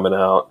going to be coming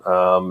out.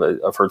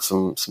 I've heard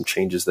some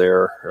changes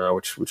there,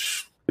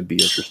 which could be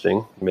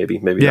interesting. Maybe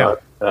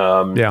not.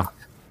 I'm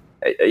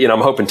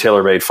hoping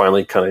TaylorMade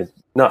finally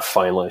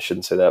I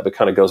shouldn't say that, but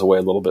kind of goes away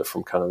a little bit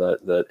from kind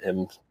of that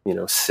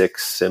M6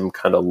 sim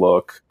kind of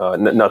look.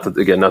 Not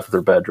that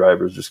they're bad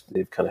drivers, just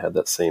they've kind of had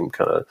that same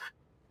kind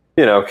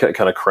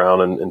of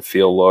crown and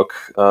feel look.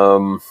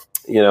 And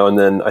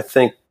then I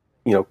think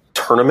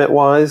tournament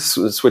wise,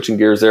 switching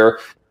gears there.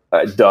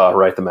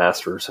 Right, the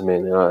Masters. I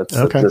mean,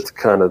 it's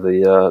kind of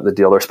the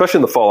deal there, especially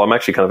in the fall. I'm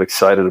actually kind of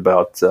excited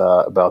about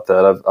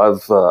that.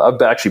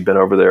 I've actually been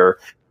over there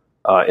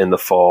in the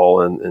fall,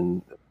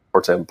 and of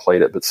course I haven't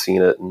played it, but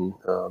seen it, and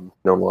known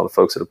a lot of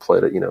folks that have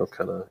played it.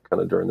 Kind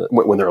of during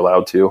when they're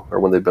allowed to, or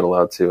when they've been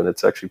allowed to, and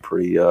it's actually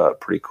pretty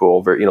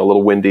cool. Very a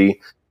little windy,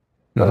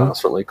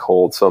 certainly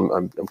cold. So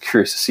I'm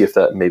curious to see if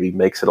that maybe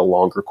makes it a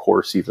longer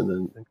course even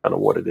than kind of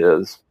what it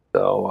is.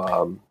 So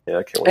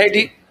I can't wait.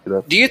 Hey,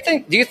 do you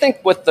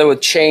think with the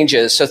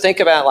changes? So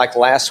think about like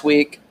last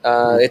week.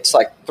 It's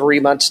like 3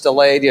 months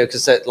delayed,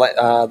 because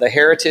the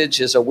Heritage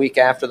is a week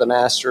after the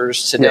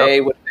Masters. Today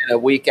would have been a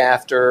week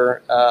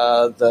after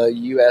the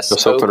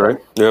U.S. Open, right?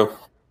 Yeah.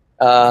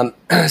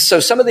 So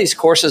some of these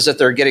courses that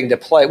they're getting to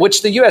play,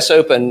 which the U.S.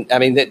 Open, I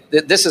mean,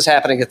 this is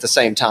happening at the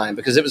same time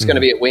because it was going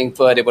to be at Winged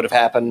Foot. It would have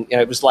happened.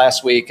 It was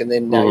last week, and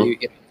then now you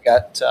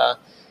got.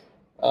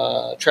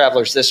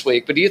 Travelers this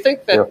week, but do you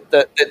think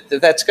that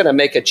that's going to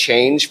make a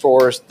change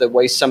for the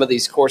way some of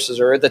these courses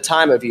are, the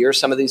time of year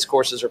some of these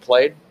courses are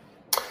played?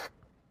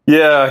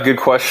 Yeah, good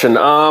question.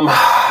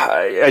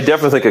 I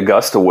definitely think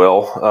Augusta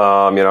will.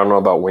 I don't know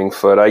about Winged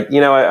Foot.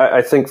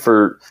 I think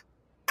for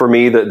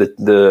me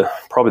the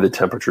probably the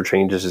temperature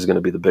changes is going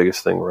to be the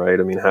biggest thing,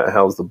 right? I mean,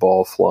 how's the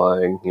ball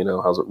flying?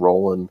 How's it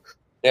rolling?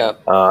 Yeah.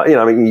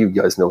 You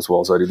guys know as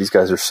well as I do, these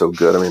guys are so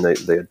good. I mean,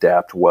 they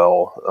adapt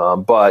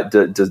well. But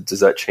does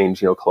that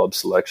change, club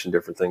selection,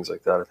 different things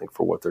like that, I think,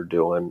 for what they're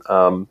doing?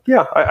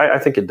 I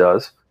think it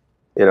does.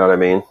 You know what I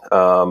mean?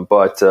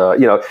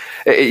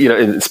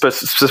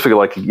 Specifically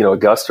like,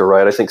 Augusta,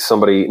 right? I think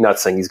somebody, not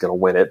saying he's going to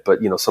win it, but,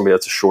 somebody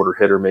that's a shorter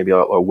hitter, maybe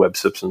a Webb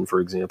Simpson, for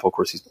example. Of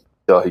course, he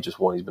just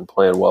won. He's been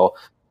playing well.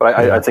 But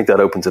I think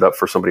that opens it up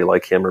for somebody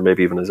like him, or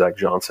maybe even a Zach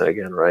Johnson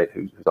again, right?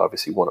 Who's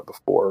obviously won it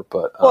before.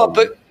 But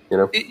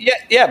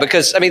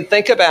because I mean,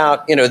 think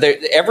about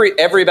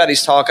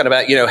everybody's talking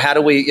about how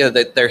do we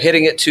that they're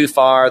hitting it too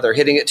far, they're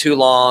hitting it too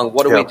long.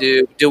 What do we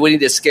do? Do we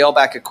need to scale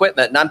back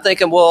equipment? And I'm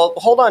thinking, well,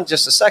 hold on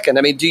just a second.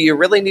 I mean, do you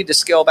really need to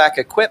scale back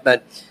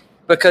equipment?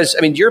 Because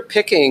I mean, you're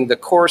picking the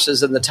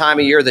courses and the time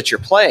of year that you're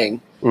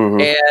playing,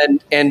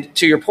 and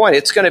to your point,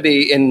 it's going to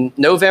be in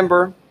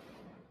November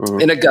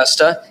in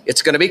Augusta.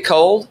 It's going to be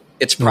cold.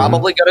 It's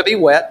probably going to be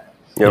wet.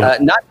 Yep.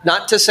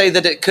 Not to say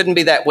that it couldn't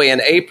be that way in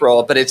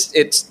April, but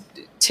it's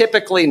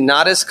typically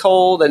not as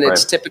cold, and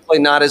it's typically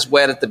not as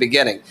wet at the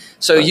beginning.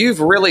 So you've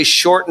really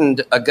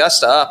shortened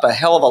Augusta up a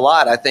hell of a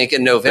lot, I think,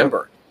 in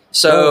November.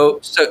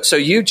 So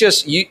you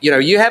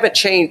haven't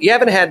changed. You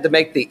haven't had to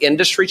make the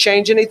industry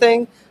change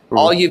anything.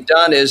 All you've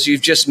done is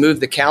you've just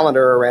moved the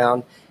calendar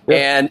around.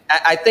 And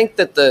I think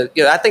that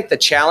the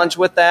challenge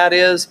with that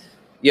is,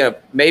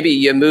 maybe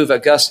you move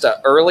Augusta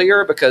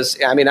earlier, because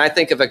I mean, I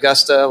think of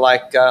Augusta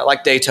like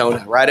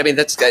Daytona, right? I mean,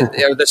 that's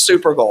the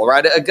Super Bowl,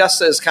 right?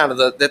 Augusta is kind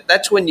of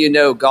that's when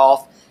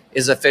golf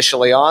is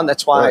officially on.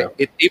 That's why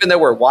even though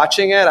we're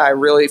watching it, I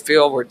really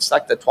feel it's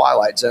like the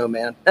Twilight Zone,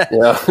 man.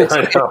 Yeah,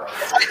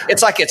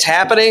 it's like it's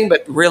happening,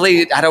 but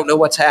really I don't know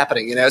what's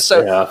happening,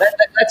 So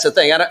that's the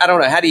thing. I don't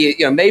know. How do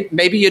you,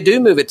 maybe you do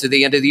move it to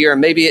the end of the year,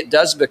 and maybe it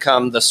does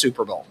become the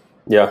Super Bowl.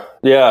 Yeah.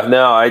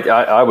 No,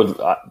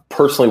 I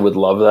personally would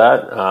love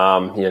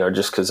that.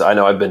 Just because I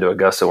know I've been to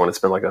Augusta when it's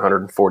been like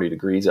 140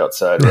 degrees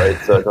outside, right?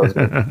 So I was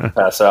going to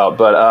pass out.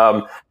 But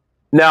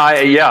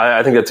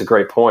I think that's a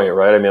great point,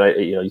 right? I mean,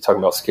 you talking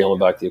about scaling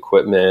back the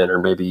equipment, or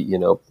maybe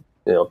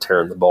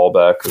tearing the ball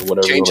back or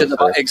whatever. Changing the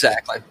ball,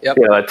 exactly. Yep.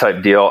 Yeah, that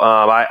type deal.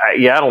 I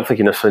don't think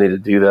you necessarily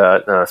need to do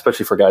that,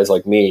 especially for guys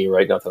like me,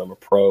 right? Not that I'm a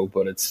pro,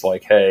 but it's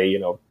like, hey,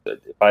 if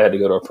I had to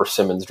go to a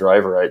Persimmons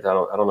driver, right? I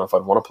don't know if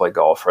I'd want to play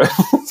golf, right?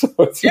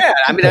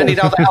 I mean, I need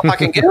all the help I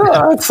can get.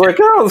 It's like,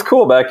 it's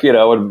cool back,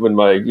 when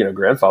my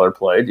grandfather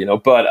played,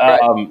 but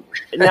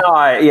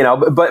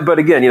but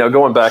again,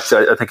 going back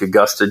to I think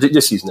Augusta,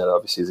 just using that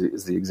obviously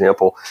is the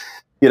example.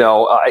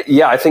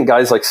 I think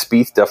guys like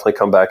Spieth definitely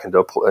come back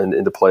into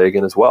play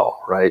again as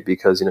well, right?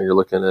 Because you're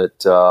looking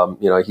at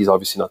he's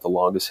obviously not the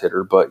longest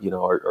hitter, but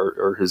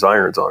are his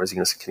irons on?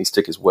 Can he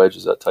stick his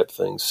wedges, that type of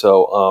thing?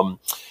 So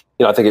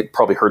I think it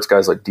probably hurts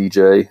guys like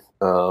DJ.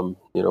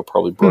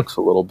 Probably Brooks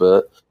a little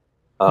bit.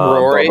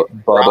 Rory,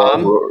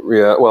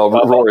 yeah. Well,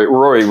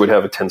 Rory would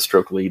have a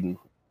 10-stroke lead and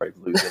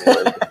probably lose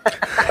anyway.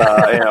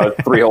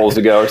 3 holes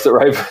to go,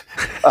 right?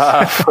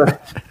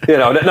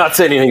 Not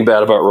saying anything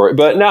bad about Rory,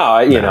 but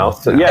no,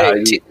 So yeah,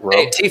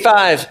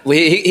 T5.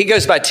 He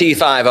goes by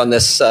T5 on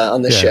this show.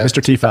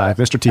 Mr.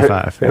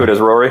 T5. Who does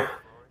Rory?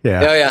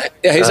 Yeah.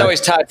 Yeah. He's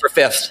always tied for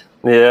 5th.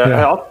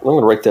 Yeah. I'm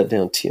going to write that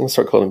down. I'm going to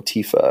start calling him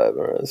T5.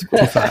 All right, that's cool.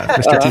 T5,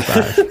 Mr.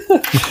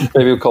 T5.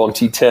 Maybe we'll call him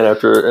T10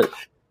 after.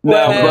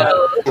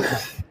 No,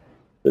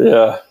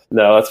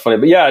 that's funny.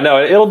 But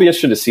it'll be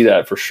interesting to see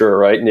that for sure,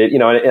 right?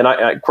 And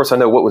I of course I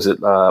know, what was it?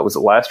 Was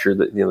it last year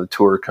that the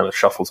tour kind of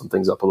shuffled some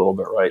things up a little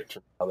bit, right?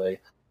 How they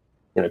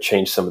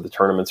changed some of the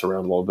tournaments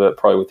around a little bit,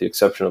 probably with the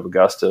exception of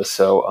Augusta.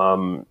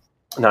 So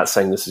not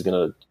saying this is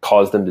going to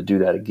cause them to do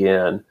that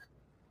again.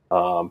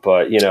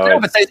 But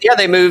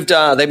they moved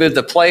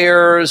the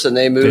players, and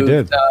they moved.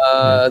 They did.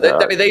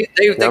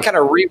 They kind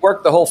of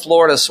reworked the whole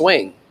Florida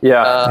swing.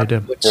 Yeah, they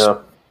did.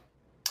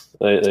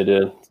 They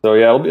did. So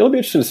it'll be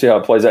interesting to see how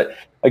it plays out.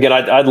 Again,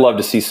 I'd love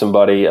to see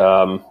somebody,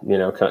 kind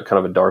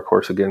of a dark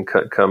horse again,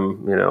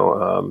 come,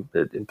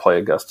 and play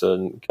Augusta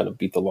and kind of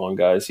beat the long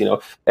guys, And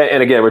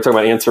again, we were talking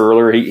about Answer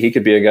earlier. He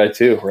could be a guy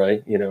too,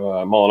 right?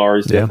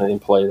 Molinari's definitely in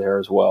play there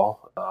as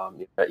well.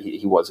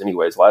 He was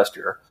anyways last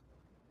year.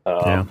 But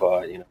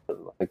I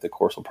think the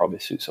course will probably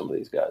suit some of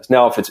these guys.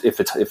 Now, if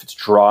it's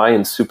dry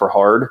and super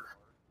hard,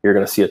 you're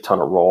going to see a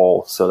ton of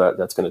roll, so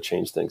that's going to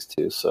change things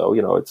too. So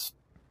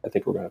I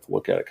think we're going to have to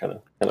look at it kind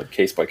of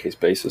case by case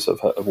basis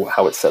of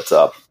how it sets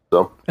up.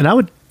 So, and I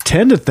would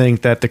tend to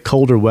think that the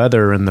colder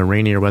weather and the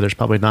rainier weather is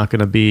probably not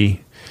going to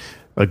be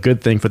a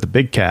good thing for the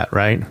big cat,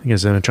 right?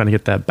 Because trying to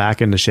get that back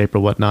into shape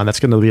or whatnot, that's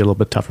going to be a little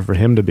bit tougher for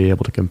him to be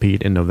able to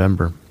compete in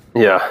November.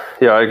 Yeah,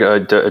 I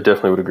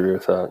definitely would agree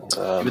with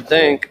that. You would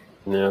think.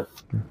 Yeah.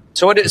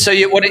 So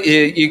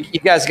you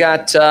guys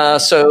got?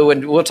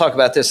 And we'll talk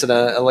about this in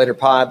a later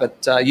pod.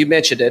 But you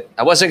mentioned it.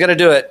 I wasn't going to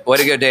do it. Way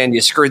to go, Dan! You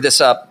screwed this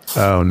up.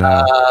 Oh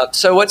no.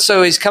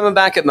 So he's coming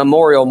back at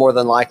Memorial more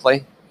than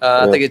likely.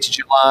 I think it's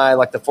July,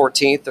 like the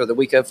 14th or the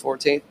week of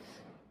 14th.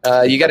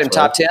 You got him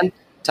top 10?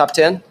 Top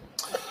 10?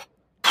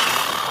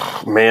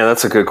 Man,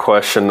 that's a good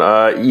question.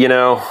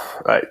 No.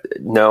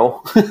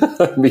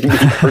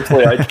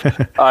 Personally,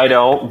 I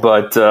don't.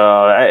 But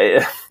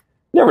I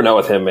never know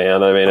with him,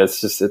 man. I mean,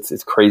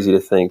 it's crazy to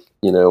think,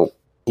 he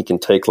can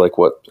take like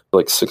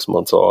 6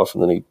 months off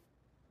and then he,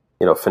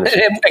 finish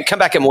and come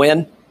back and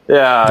win.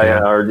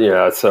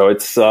 Yeah. So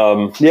it's,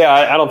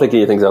 I don't think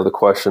anything's out of the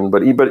question,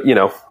 but he's,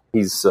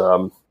 he's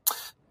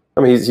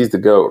the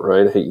GOAT,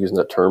 right? I hate using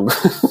that term.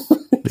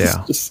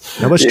 Yeah.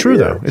 No, it's true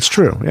though. It's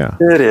true. Yeah.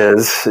 It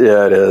is.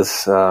 Yeah, it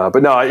is.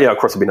 But no, of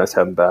course it'd be nice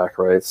to have him back,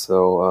 right?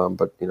 So,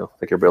 but I think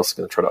everybody else is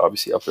going to try to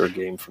obviously up their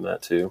game from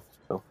that too.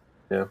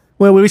 Yeah.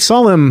 Well, we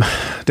saw him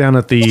down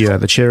at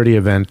the charity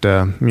event,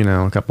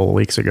 a couple of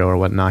weeks ago or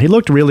whatnot. He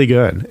looked really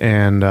good,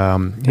 and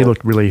he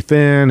looked really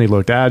thin. He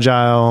looked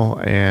agile,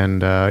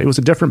 and it was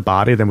a different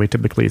body than we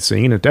typically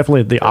seen. It's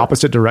definitely the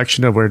opposite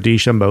direction of where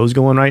DeChambeau's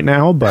going right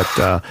now. But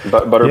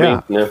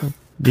Butterbean,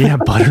 yeah,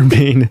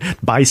 Butterbean,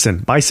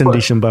 Bison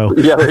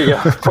DeChambeau. Yeah, there you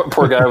go.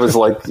 Poor guy was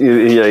like,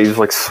 he's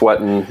like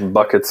sweating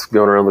buckets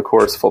going around the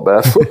course. Felt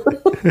bad.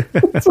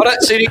 So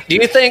do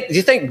you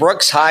think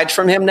Brooks hides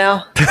from him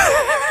now?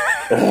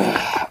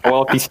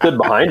 Well, if he stood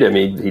behind him,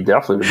 he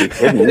definitely would be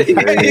hidden. He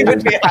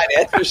would be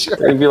hiding for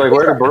sure. He'd be like,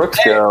 "Where did Brooks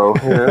go?"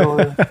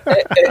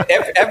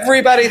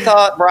 Everybody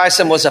thought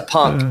Bryson was a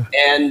punk,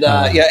 and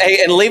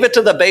and leave it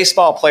to the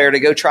baseball player to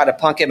go try to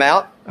punk him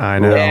out. I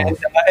know.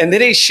 And then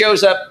he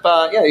shows up.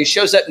 He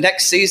shows up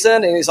next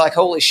season, and he's like,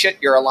 "Holy shit,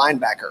 you're a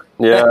linebacker."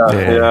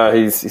 Yeah.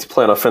 He's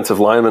playing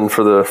offensive lineman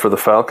for the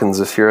Falcons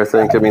this year, I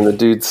think. I mean, the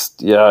dude's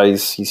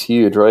he's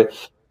huge, right?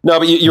 No,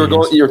 but you were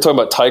talking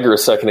about Tiger a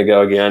second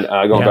ago again.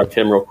 Going back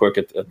to him real quick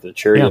at the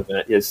charity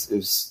event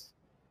is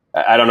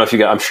I don't know if you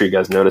guys, I'm sure you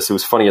guys noticed, it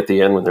was funny at the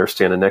end when they were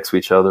standing next to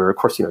each other. Of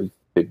course,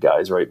 big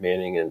guys, right?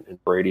 Manning and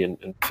Brady and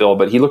Phil,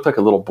 but he looked like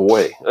a little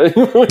boy. And I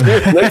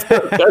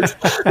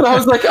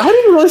was like, I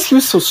didn't realize he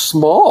was so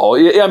small.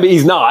 I mean,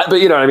 he's not, but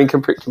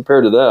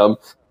compared to them.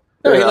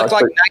 No, he looked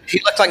like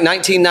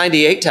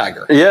 1998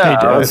 Tiger.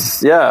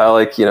 Yeah,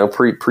 like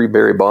pre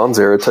Barry Bonds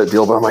era type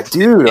deal. But I'm like,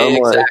 dude,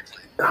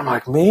 I'm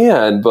like,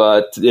 man.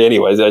 But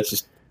anyways, I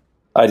just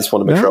want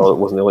to make sure I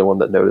wasn't the only one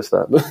that noticed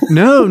that.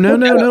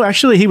 No.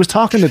 Actually, he was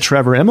talking to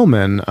Trevor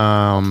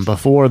Immelman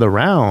before the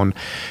round,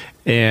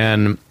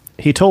 and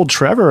he told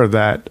Trevor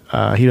that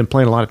he'd been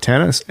playing a lot of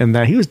tennis and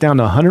that he was down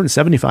to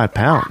 175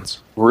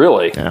 pounds.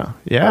 Really? Yeah.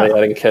 I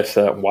didn't catch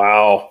that.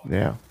 Wow.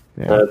 Yeah.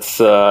 That's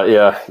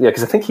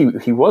because I think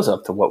he was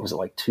up to, what was it,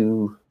 like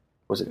 2?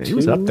 Was it 2? He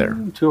was up there.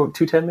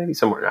 210 maybe,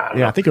 somewhere. I don't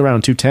know. I think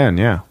around 210.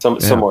 Yeah,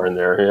 somewhere in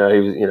there. Yeah,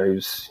 he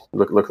was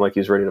looking like he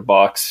was ready to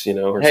box.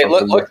 Or hey,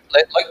 something. Look!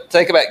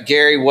 Think about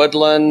Gary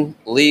Woodland,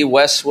 Lee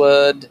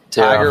Westwood,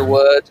 Tiger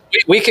Woods.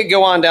 We could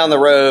go on down the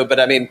road, but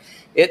I mean,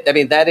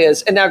 that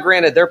is, and now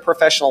granted, they're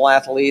professional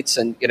athletes,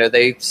 and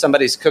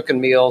somebody's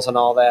cooking meals and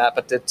all that.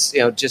 But it's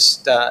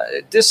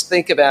just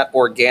think about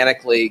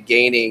organically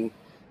gaining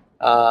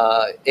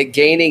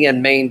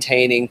and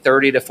maintaining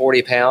 30 to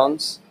 40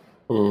 pounds.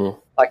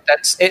 Like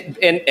that's it,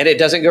 and it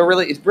doesn't go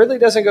it really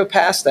doesn't go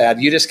past that.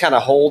 You just kind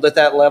of hold at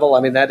that level. I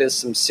mean, that is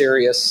some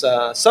serious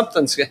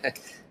something's. I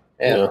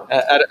don't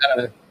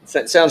know.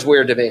 It sounds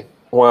weird to me.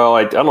 Well,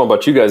 I don't know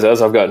about you guys.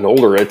 As I've gotten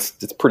older, it's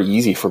pretty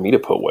easy for me to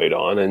put weight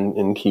on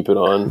and keep it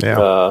on.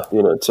 Yeah.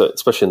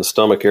 Especially in the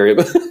stomach area.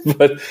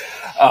 But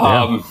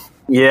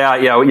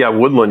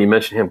Woodland. You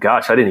mentioned him.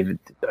 Gosh, I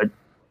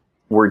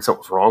worried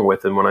something was wrong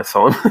with him when I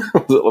saw him.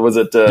 was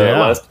it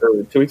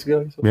 2 weeks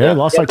ago? Yeah,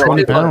 lost like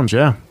 20 pounds.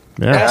 Yeah.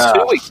 Past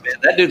 2 weeks, man.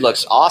 That dude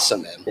looks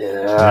awesome, man.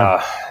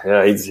 Yeah.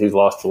 He's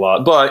lost a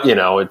lot, but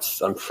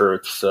I'm sure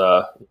it's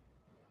kind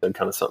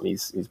of something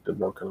he's been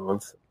working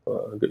on. So,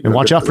 and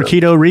watch out for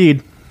Keto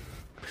Reed.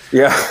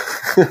 Yeah,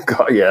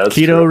 God, yeah.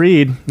 Keto true.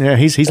 Reed. Yeah,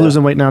 he's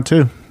losing weight now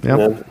too.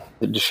 Yep.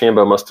 Yeah.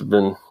 DeChambeau must have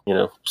been,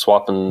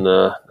 swapping,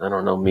 meals, or I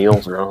don't know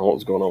what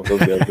was going on with those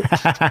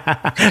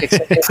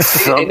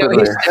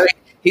guys.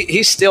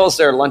 He steals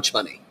their lunch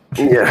money.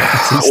 Yeah,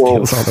 he steals all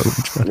the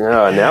lunch money.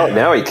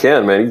 Now he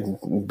can, man. He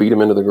can beat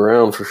him into the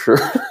ground for sure.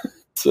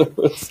 So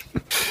it's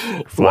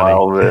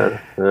wild,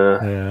 man.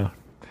 Yeah.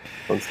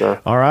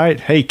 All right.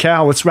 Hey,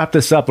 Cal, let's wrap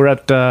this up. I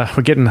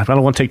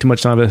don't want to take too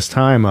much of this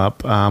time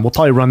up. We'll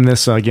probably run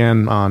this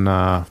again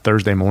on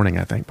Thursday morning,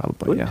 I think,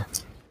 probably. Yeah.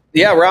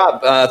 Yeah,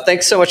 Rob,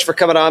 thanks so much for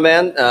coming on,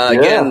 man.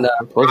 Again,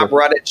 Rob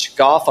Rudich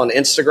Golf on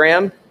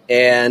Instagram.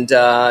 And,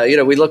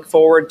 we look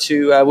forward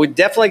to, we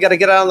definitely got to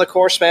get out on the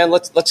course, man.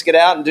 Let's get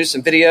out and do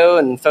some video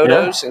and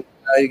photos and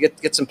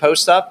get some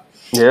posts up.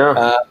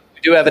 Yeah.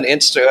 We do have an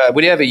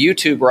we do have a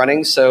YouTube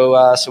running.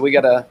 So we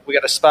got a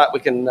spot we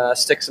can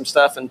stick some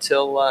stuff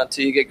until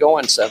you get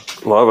going. So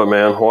love it,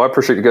 man. Well, I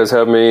appreciate you guys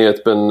having me. It's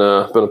been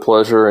a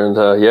pleasure. And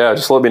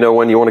just let me know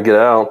when you want to get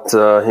out,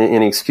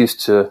 any excuse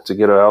to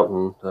get out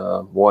and,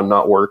 one,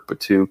 not work, but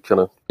two, kind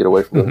of get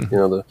away from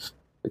the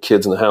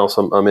kids in the house.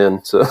 I'm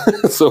in. So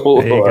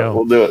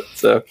we'll do it.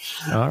 So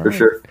for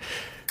sure.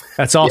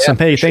 That's awesome.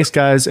 Hey, thanks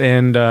guys.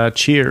 And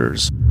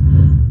cheers.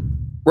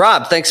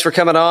 Rob, thanks for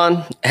coming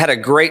on. Had a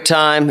great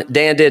time.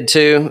 Dan did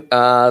too.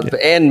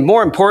 And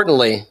more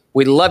importantly,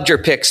 we loved your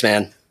picks,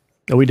 man.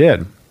 Oh, we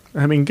did.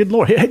 I mean, good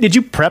Lord. Hey, did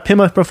you prep him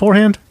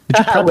beforehand? Did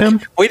you prep him?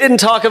 We didn't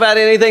talk about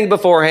anything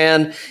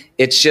beforehand.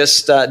 It's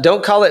just,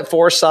 don't call it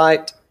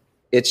foresight.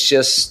 It's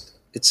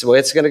the way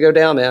it's going to go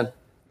down, man.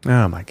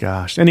 Oh my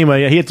gosh.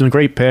 Anyway, he had some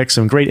great picks,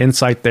 some great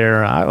insight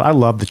there. I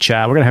love the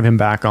chat. We're going to have him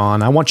back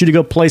on. I want you to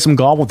go play some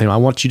golf with him. I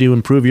want you to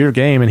improve your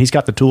game, and he's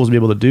got the tools to be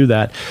able to do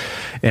that.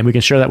 And we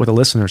can share that with the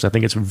listeners. I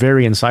think it's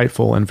very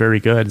insightful and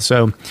very good.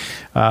 So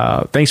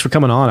thanks for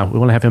coming on. We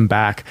want to have him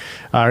back.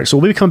 All right, so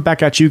we'll be coming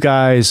back at you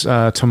guys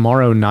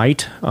tomorrow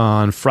night.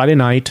 On Friday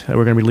night,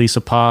 we're going to release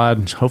a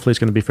pod. Hopefully it's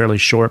going to be fairly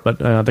short, but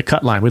the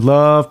cut line. We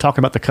love talking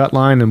about the cut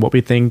line and what we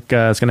think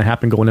is going to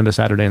happen going into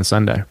Saturday and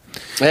Sunday.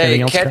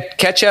 Hey,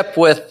 catch up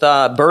with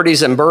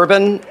Birdies and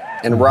Bourbon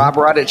and Rob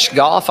Rudich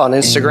Golf on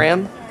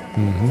Instagram.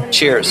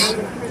 Cheers.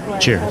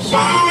 Cheers.